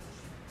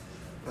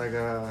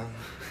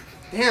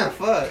damn,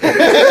 fuck.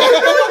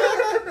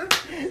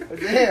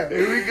 Damn.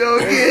 Here we go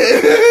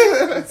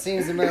again. It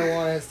seems the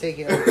marijuana has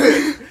taken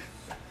over.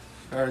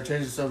 Alright,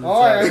 change the subject.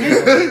 All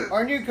right,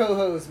 our new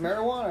co-host,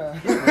 marijuana.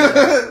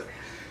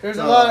 There's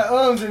a lot of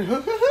ums and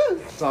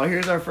So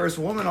here's our first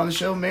woman on the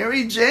show,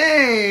 Mary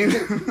Jane.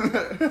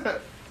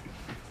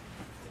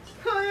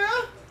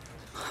 Oh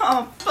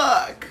Oh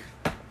fuck.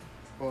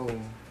 Whoa,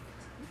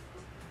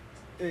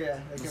 yeah.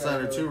 that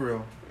sounded too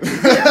real.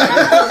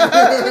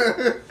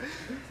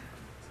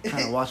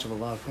 Kind of watch a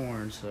lot of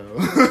porn, so.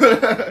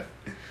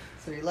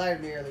 So you lied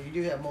to me earlier. You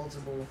do have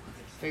multiple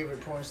favorite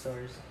porn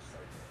stars.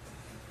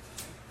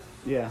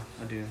 Yeah,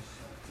 I do.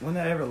 When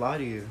did I ever lie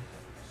to you?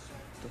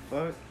 The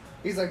fuck?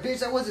 He's like, bitch,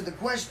 that wasn't the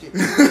question.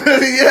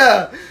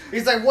 Yeah.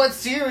 He's like, what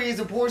series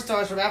of porn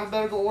stars from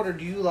alphabetical order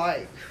do you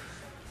like?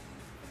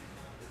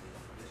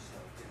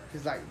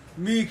 He's like,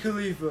 Mia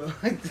Khalifa.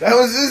 That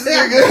was this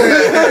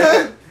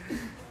nigga.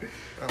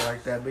 I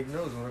like that big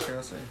nose. What can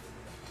I say?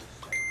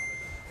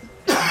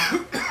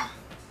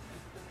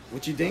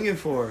 What you dinging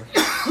for?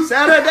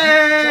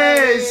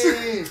 Saturdays.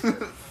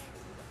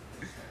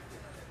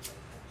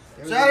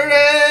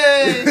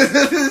 Saturday.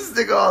 This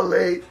nigga all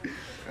late.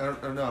 I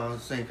don't know. I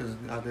was saying because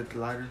I did the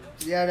lighter.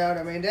 Yeah, no,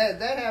 I mean, that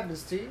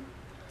happens too.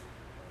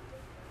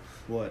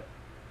 What?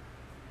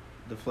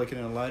 The flicking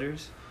of the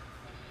lighters?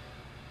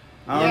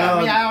 I Yeah, don't know. I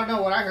mean, I don't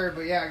know what I heard,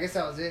 but yeah, I guess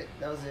that was it.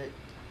 That was it.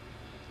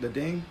 The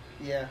ding?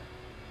 Yeah.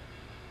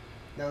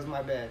 That was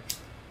my bad.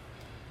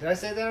 Did I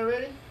say that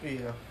already?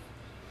 Yeah.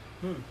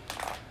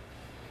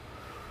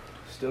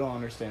 Still don't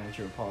understand what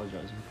you're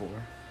apologizing for.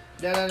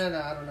 No, I don't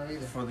know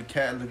either. For the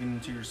cat looking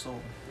into your soul.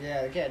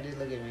 Yeah, the cat did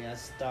look at me. I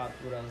stopped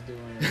what I was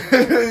doing.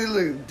 He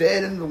looked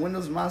dead in the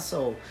windows of my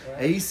soul.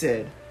 Right. And he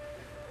said,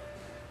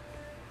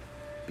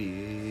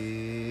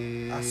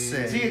 Bitch. I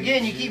said- See,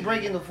 again, you keep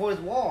breaking the fourth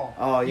wall.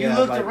 Oh, yeah. You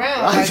looked like-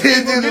 around. I Like, did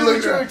people do the knew look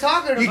what you were around.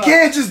 talking about. You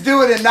can't just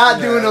do it and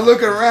not doing the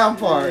looking around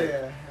part.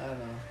 Yeah, I know.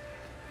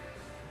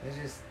 It's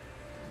just...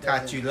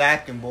 Caught you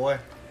lacking, boy.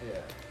 Yeah.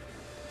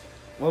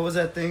 What was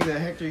that thing that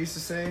Hector used to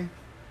say?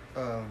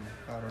 I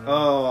don't know.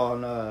 Oh,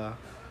 on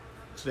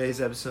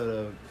today's episode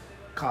of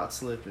Caught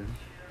Slipping.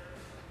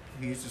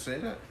 He used to say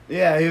that?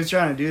 Yeah, he was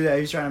trying to do that.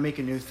 He was trying to make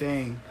a new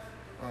thing.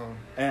 Oh.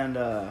 And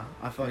I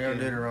You fucking... never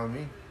did it around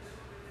me.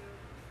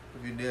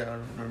 If you did, I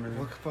don't remember.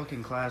 What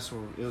fucking class were...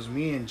 It was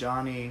me and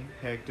Johnny,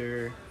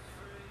 Hector.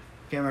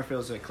 Can't remember if it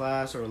was at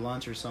class or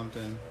lunch or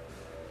something.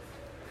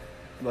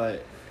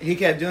 But he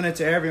kept doing it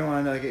to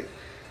everyone. Like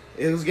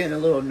it was getting a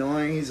little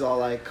annoying. He's all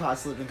like, caught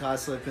slipping.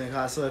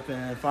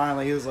 And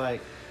finally he was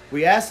like...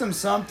 We asked him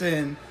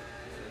something...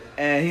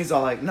 And he's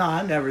all like, "Nah,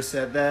 I never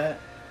said that."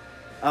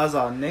 I was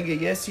all,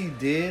 "Nigga, yes you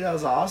did." I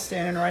was all, "I was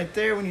standing right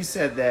there when you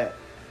said that."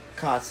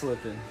 Caught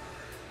slipping.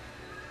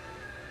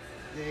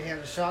 Did he have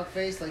a shock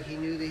face like he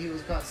knew that he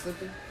was caught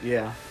slipping?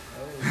 Yeah.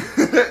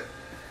 Oh.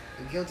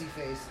 A guilty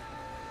face.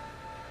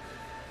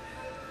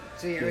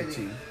 See,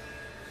 everything.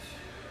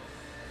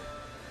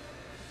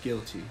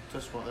 Guilty.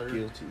 Touch my udder.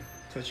 Guilty.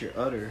 Touch your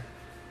udder.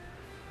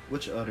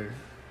 Which udder?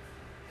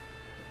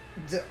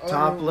 The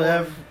Top other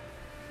left, one.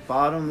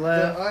 bottom The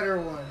left.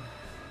 other one.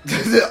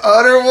 The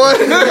other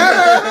one.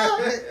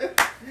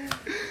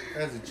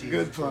 That's a cheese.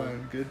 Good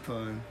pun. Good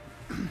pun.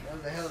 That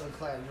was a hell of a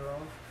clap,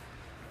 Jerome.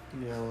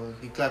 Yeah, well,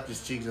 he clapped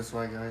his cheeks. That's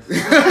why, guys. He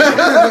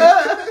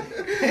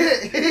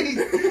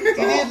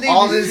did leave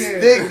All his this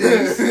chair.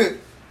 thickness.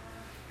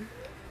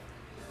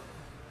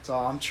 So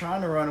I'm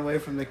trying to run away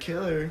from the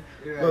killer,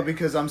 Right. but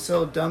because I'm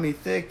so dummy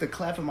thick, the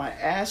clap of my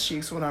ass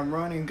cheeks when I'm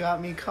running got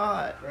me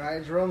caught.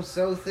 Right, Jerome's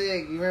so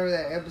thick. You remember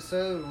that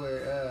episode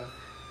where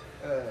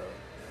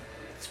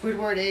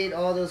Squidward ate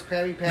all those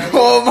Krabby Patties?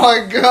 Oh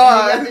my And he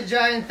got god. the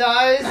giant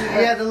thighs and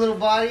he had the little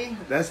body.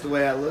 That's the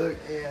way I look.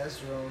 Yeah, that's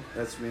Jerome.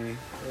 That's me.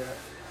 Yeah.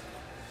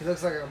 He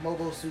looks like a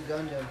Mobile Suit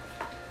Gundam.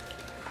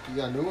 You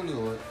got new ones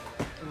or what?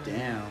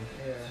 Damn.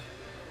 Yeah,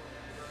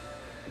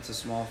 It's a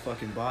small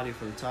fucking body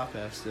for the top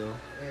half still,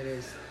 it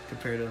is.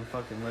 compared to the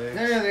fucking legs.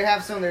 No, they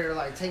have some that are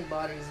like tank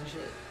bodies and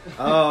shit.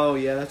 Oh,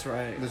 yeah, that's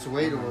right. This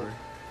weight or I what?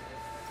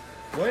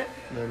 remember. What?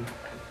 None.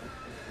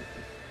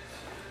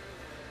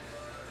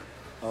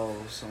 Oh,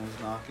 someone's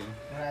knocking.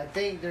 And I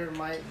think there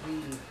might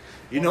be.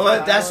 You know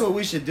what? That's what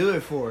we should do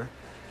it for.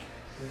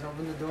 Just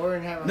open the door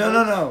and have a. No,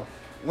 no, host. no.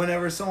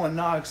 Whenever someone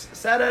knocks,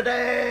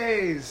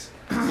 Saturdays!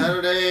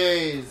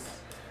 Saturdays.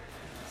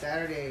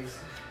 Saturdays.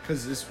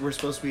 Because we're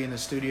supposed to be in the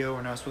studio.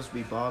 We're not supposed to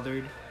be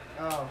bothered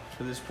Oh,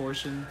 for this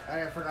portion.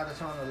 I forgot to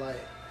turn on the light.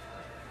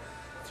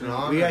 Turn it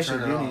on We or actually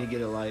turn it do off? need to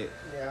get a light.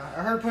 Yeah,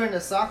 I heard putting a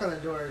sock on the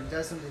door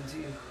does something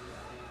too.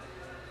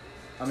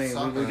 I mean,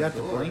 Sock we on got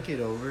the the door.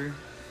 blanket over.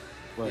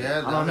 But Yeah,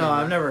 I don't know.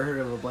 I've never heard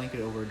of a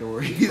blanket over a door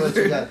Plus you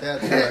either. got that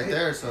too right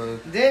there, so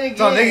Then again,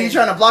 So, nigga, you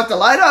trying to block the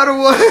light out or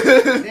what?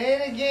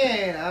 Then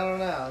again, I don't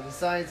know. The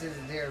science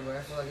isn't there, but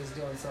I feel like it's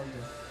doing something.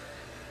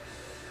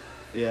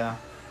 Yeah.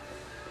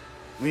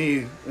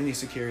 We need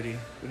security.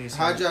 We need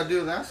how'd someone. y'all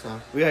do last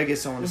time? We gotta get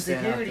someone to With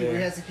stand out security, we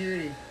there. had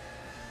security.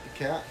 The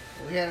cat?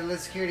 We had to let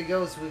security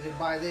go so we could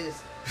buy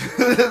this.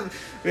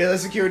 We had the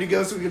security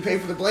go so we can pay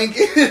for the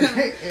blanket.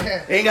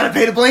 Yeah, Ain't gotta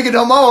pay the blanket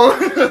no more.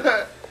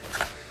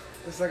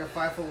 it's like a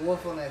 5-foot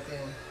wolf on that thing.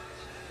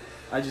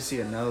 I just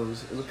see a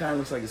nose. It kind of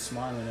looks like it's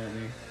smiling at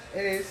me.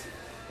 It is.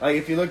 Like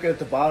if you look at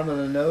the bottom of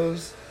the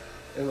nose,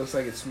 it looks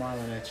like it's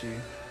smiling at you.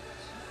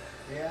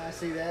 Yeah, I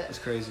see that. It's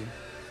crazy.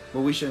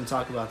 But we shouldn't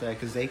talk about that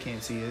because they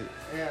can't see it.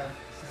 Yeah,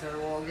 since our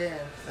wall again.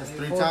 That's I mean,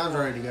 3 fourth times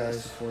wall. already, That's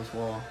the guys. fourth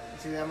wall.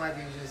 See, that might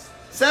be just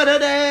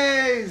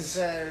Saturdays.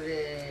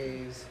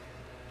 Saturdays.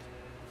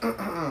 Be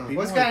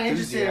What's more kind of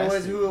interesting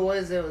was enthusiastic. who it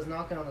was that was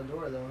knocking on the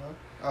door, though,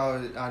 huh?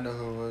 Oh, I know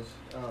who it was.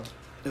 Oh,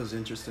 It was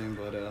interesting,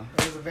 but it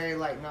was a very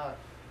light knock.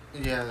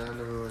 Yeah, I know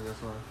who it was.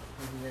 That's why.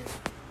 What do you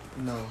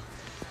think? No.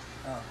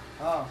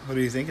 Oh, what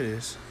do you think it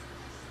is?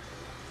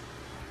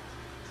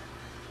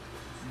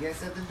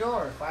 guess at the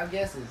door. 5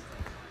 guesses.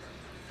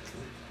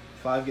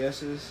 5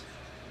 guesses.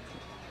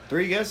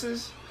 3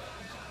 guesses.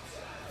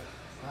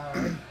 All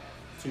right.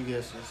 2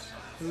 guesses.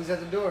 Who's at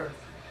the door?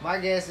 My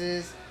guess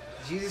is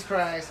Jesus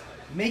Christ,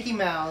 Mickey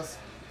Mouse,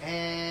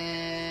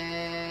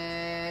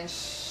 and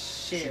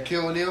Cher.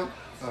 Shaquille O'Neal?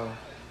 Oh.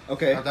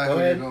 Okay, I thought go who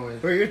you ahead. were going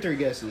with. Who are your 3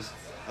 guesses?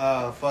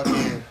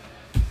 Fucking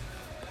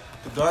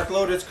the Dark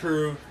Lotus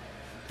crew,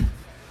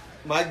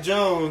 Mike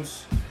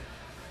Jones,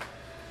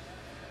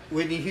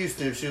 Whitney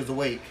Houston if she was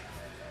awake.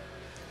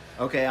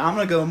 Okay, I'm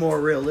gonna go more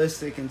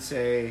realistic and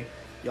say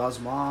y'all's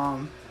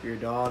mom, your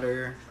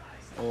daughter,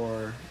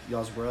 or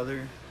y'all's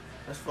brother.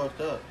 That's fucked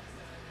up.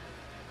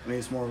 I mean,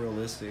 it's more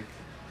realistic.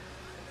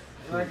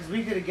 Right, because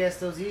we could have guessed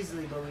those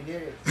easily, but we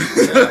did it.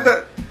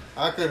 Yeah.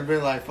 I could have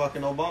been like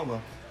fucking Obama.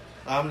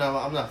 I'm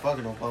not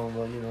fucking Obama,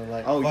 but you know,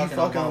 like Oh, you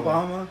fucking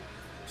Obama?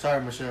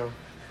 Sorry, Michelle,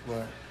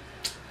 but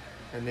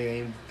that nigga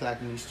ain't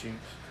clacking these cheeks.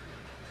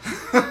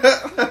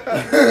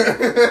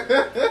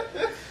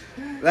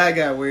 That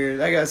got weird.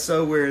 That got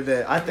so weird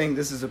that I think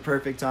this is a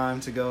perfect time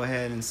to go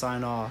ahead and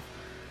sign off.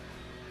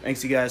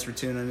 Thanks you guys for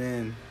tuning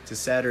in to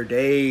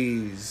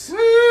Saturdays. Woo!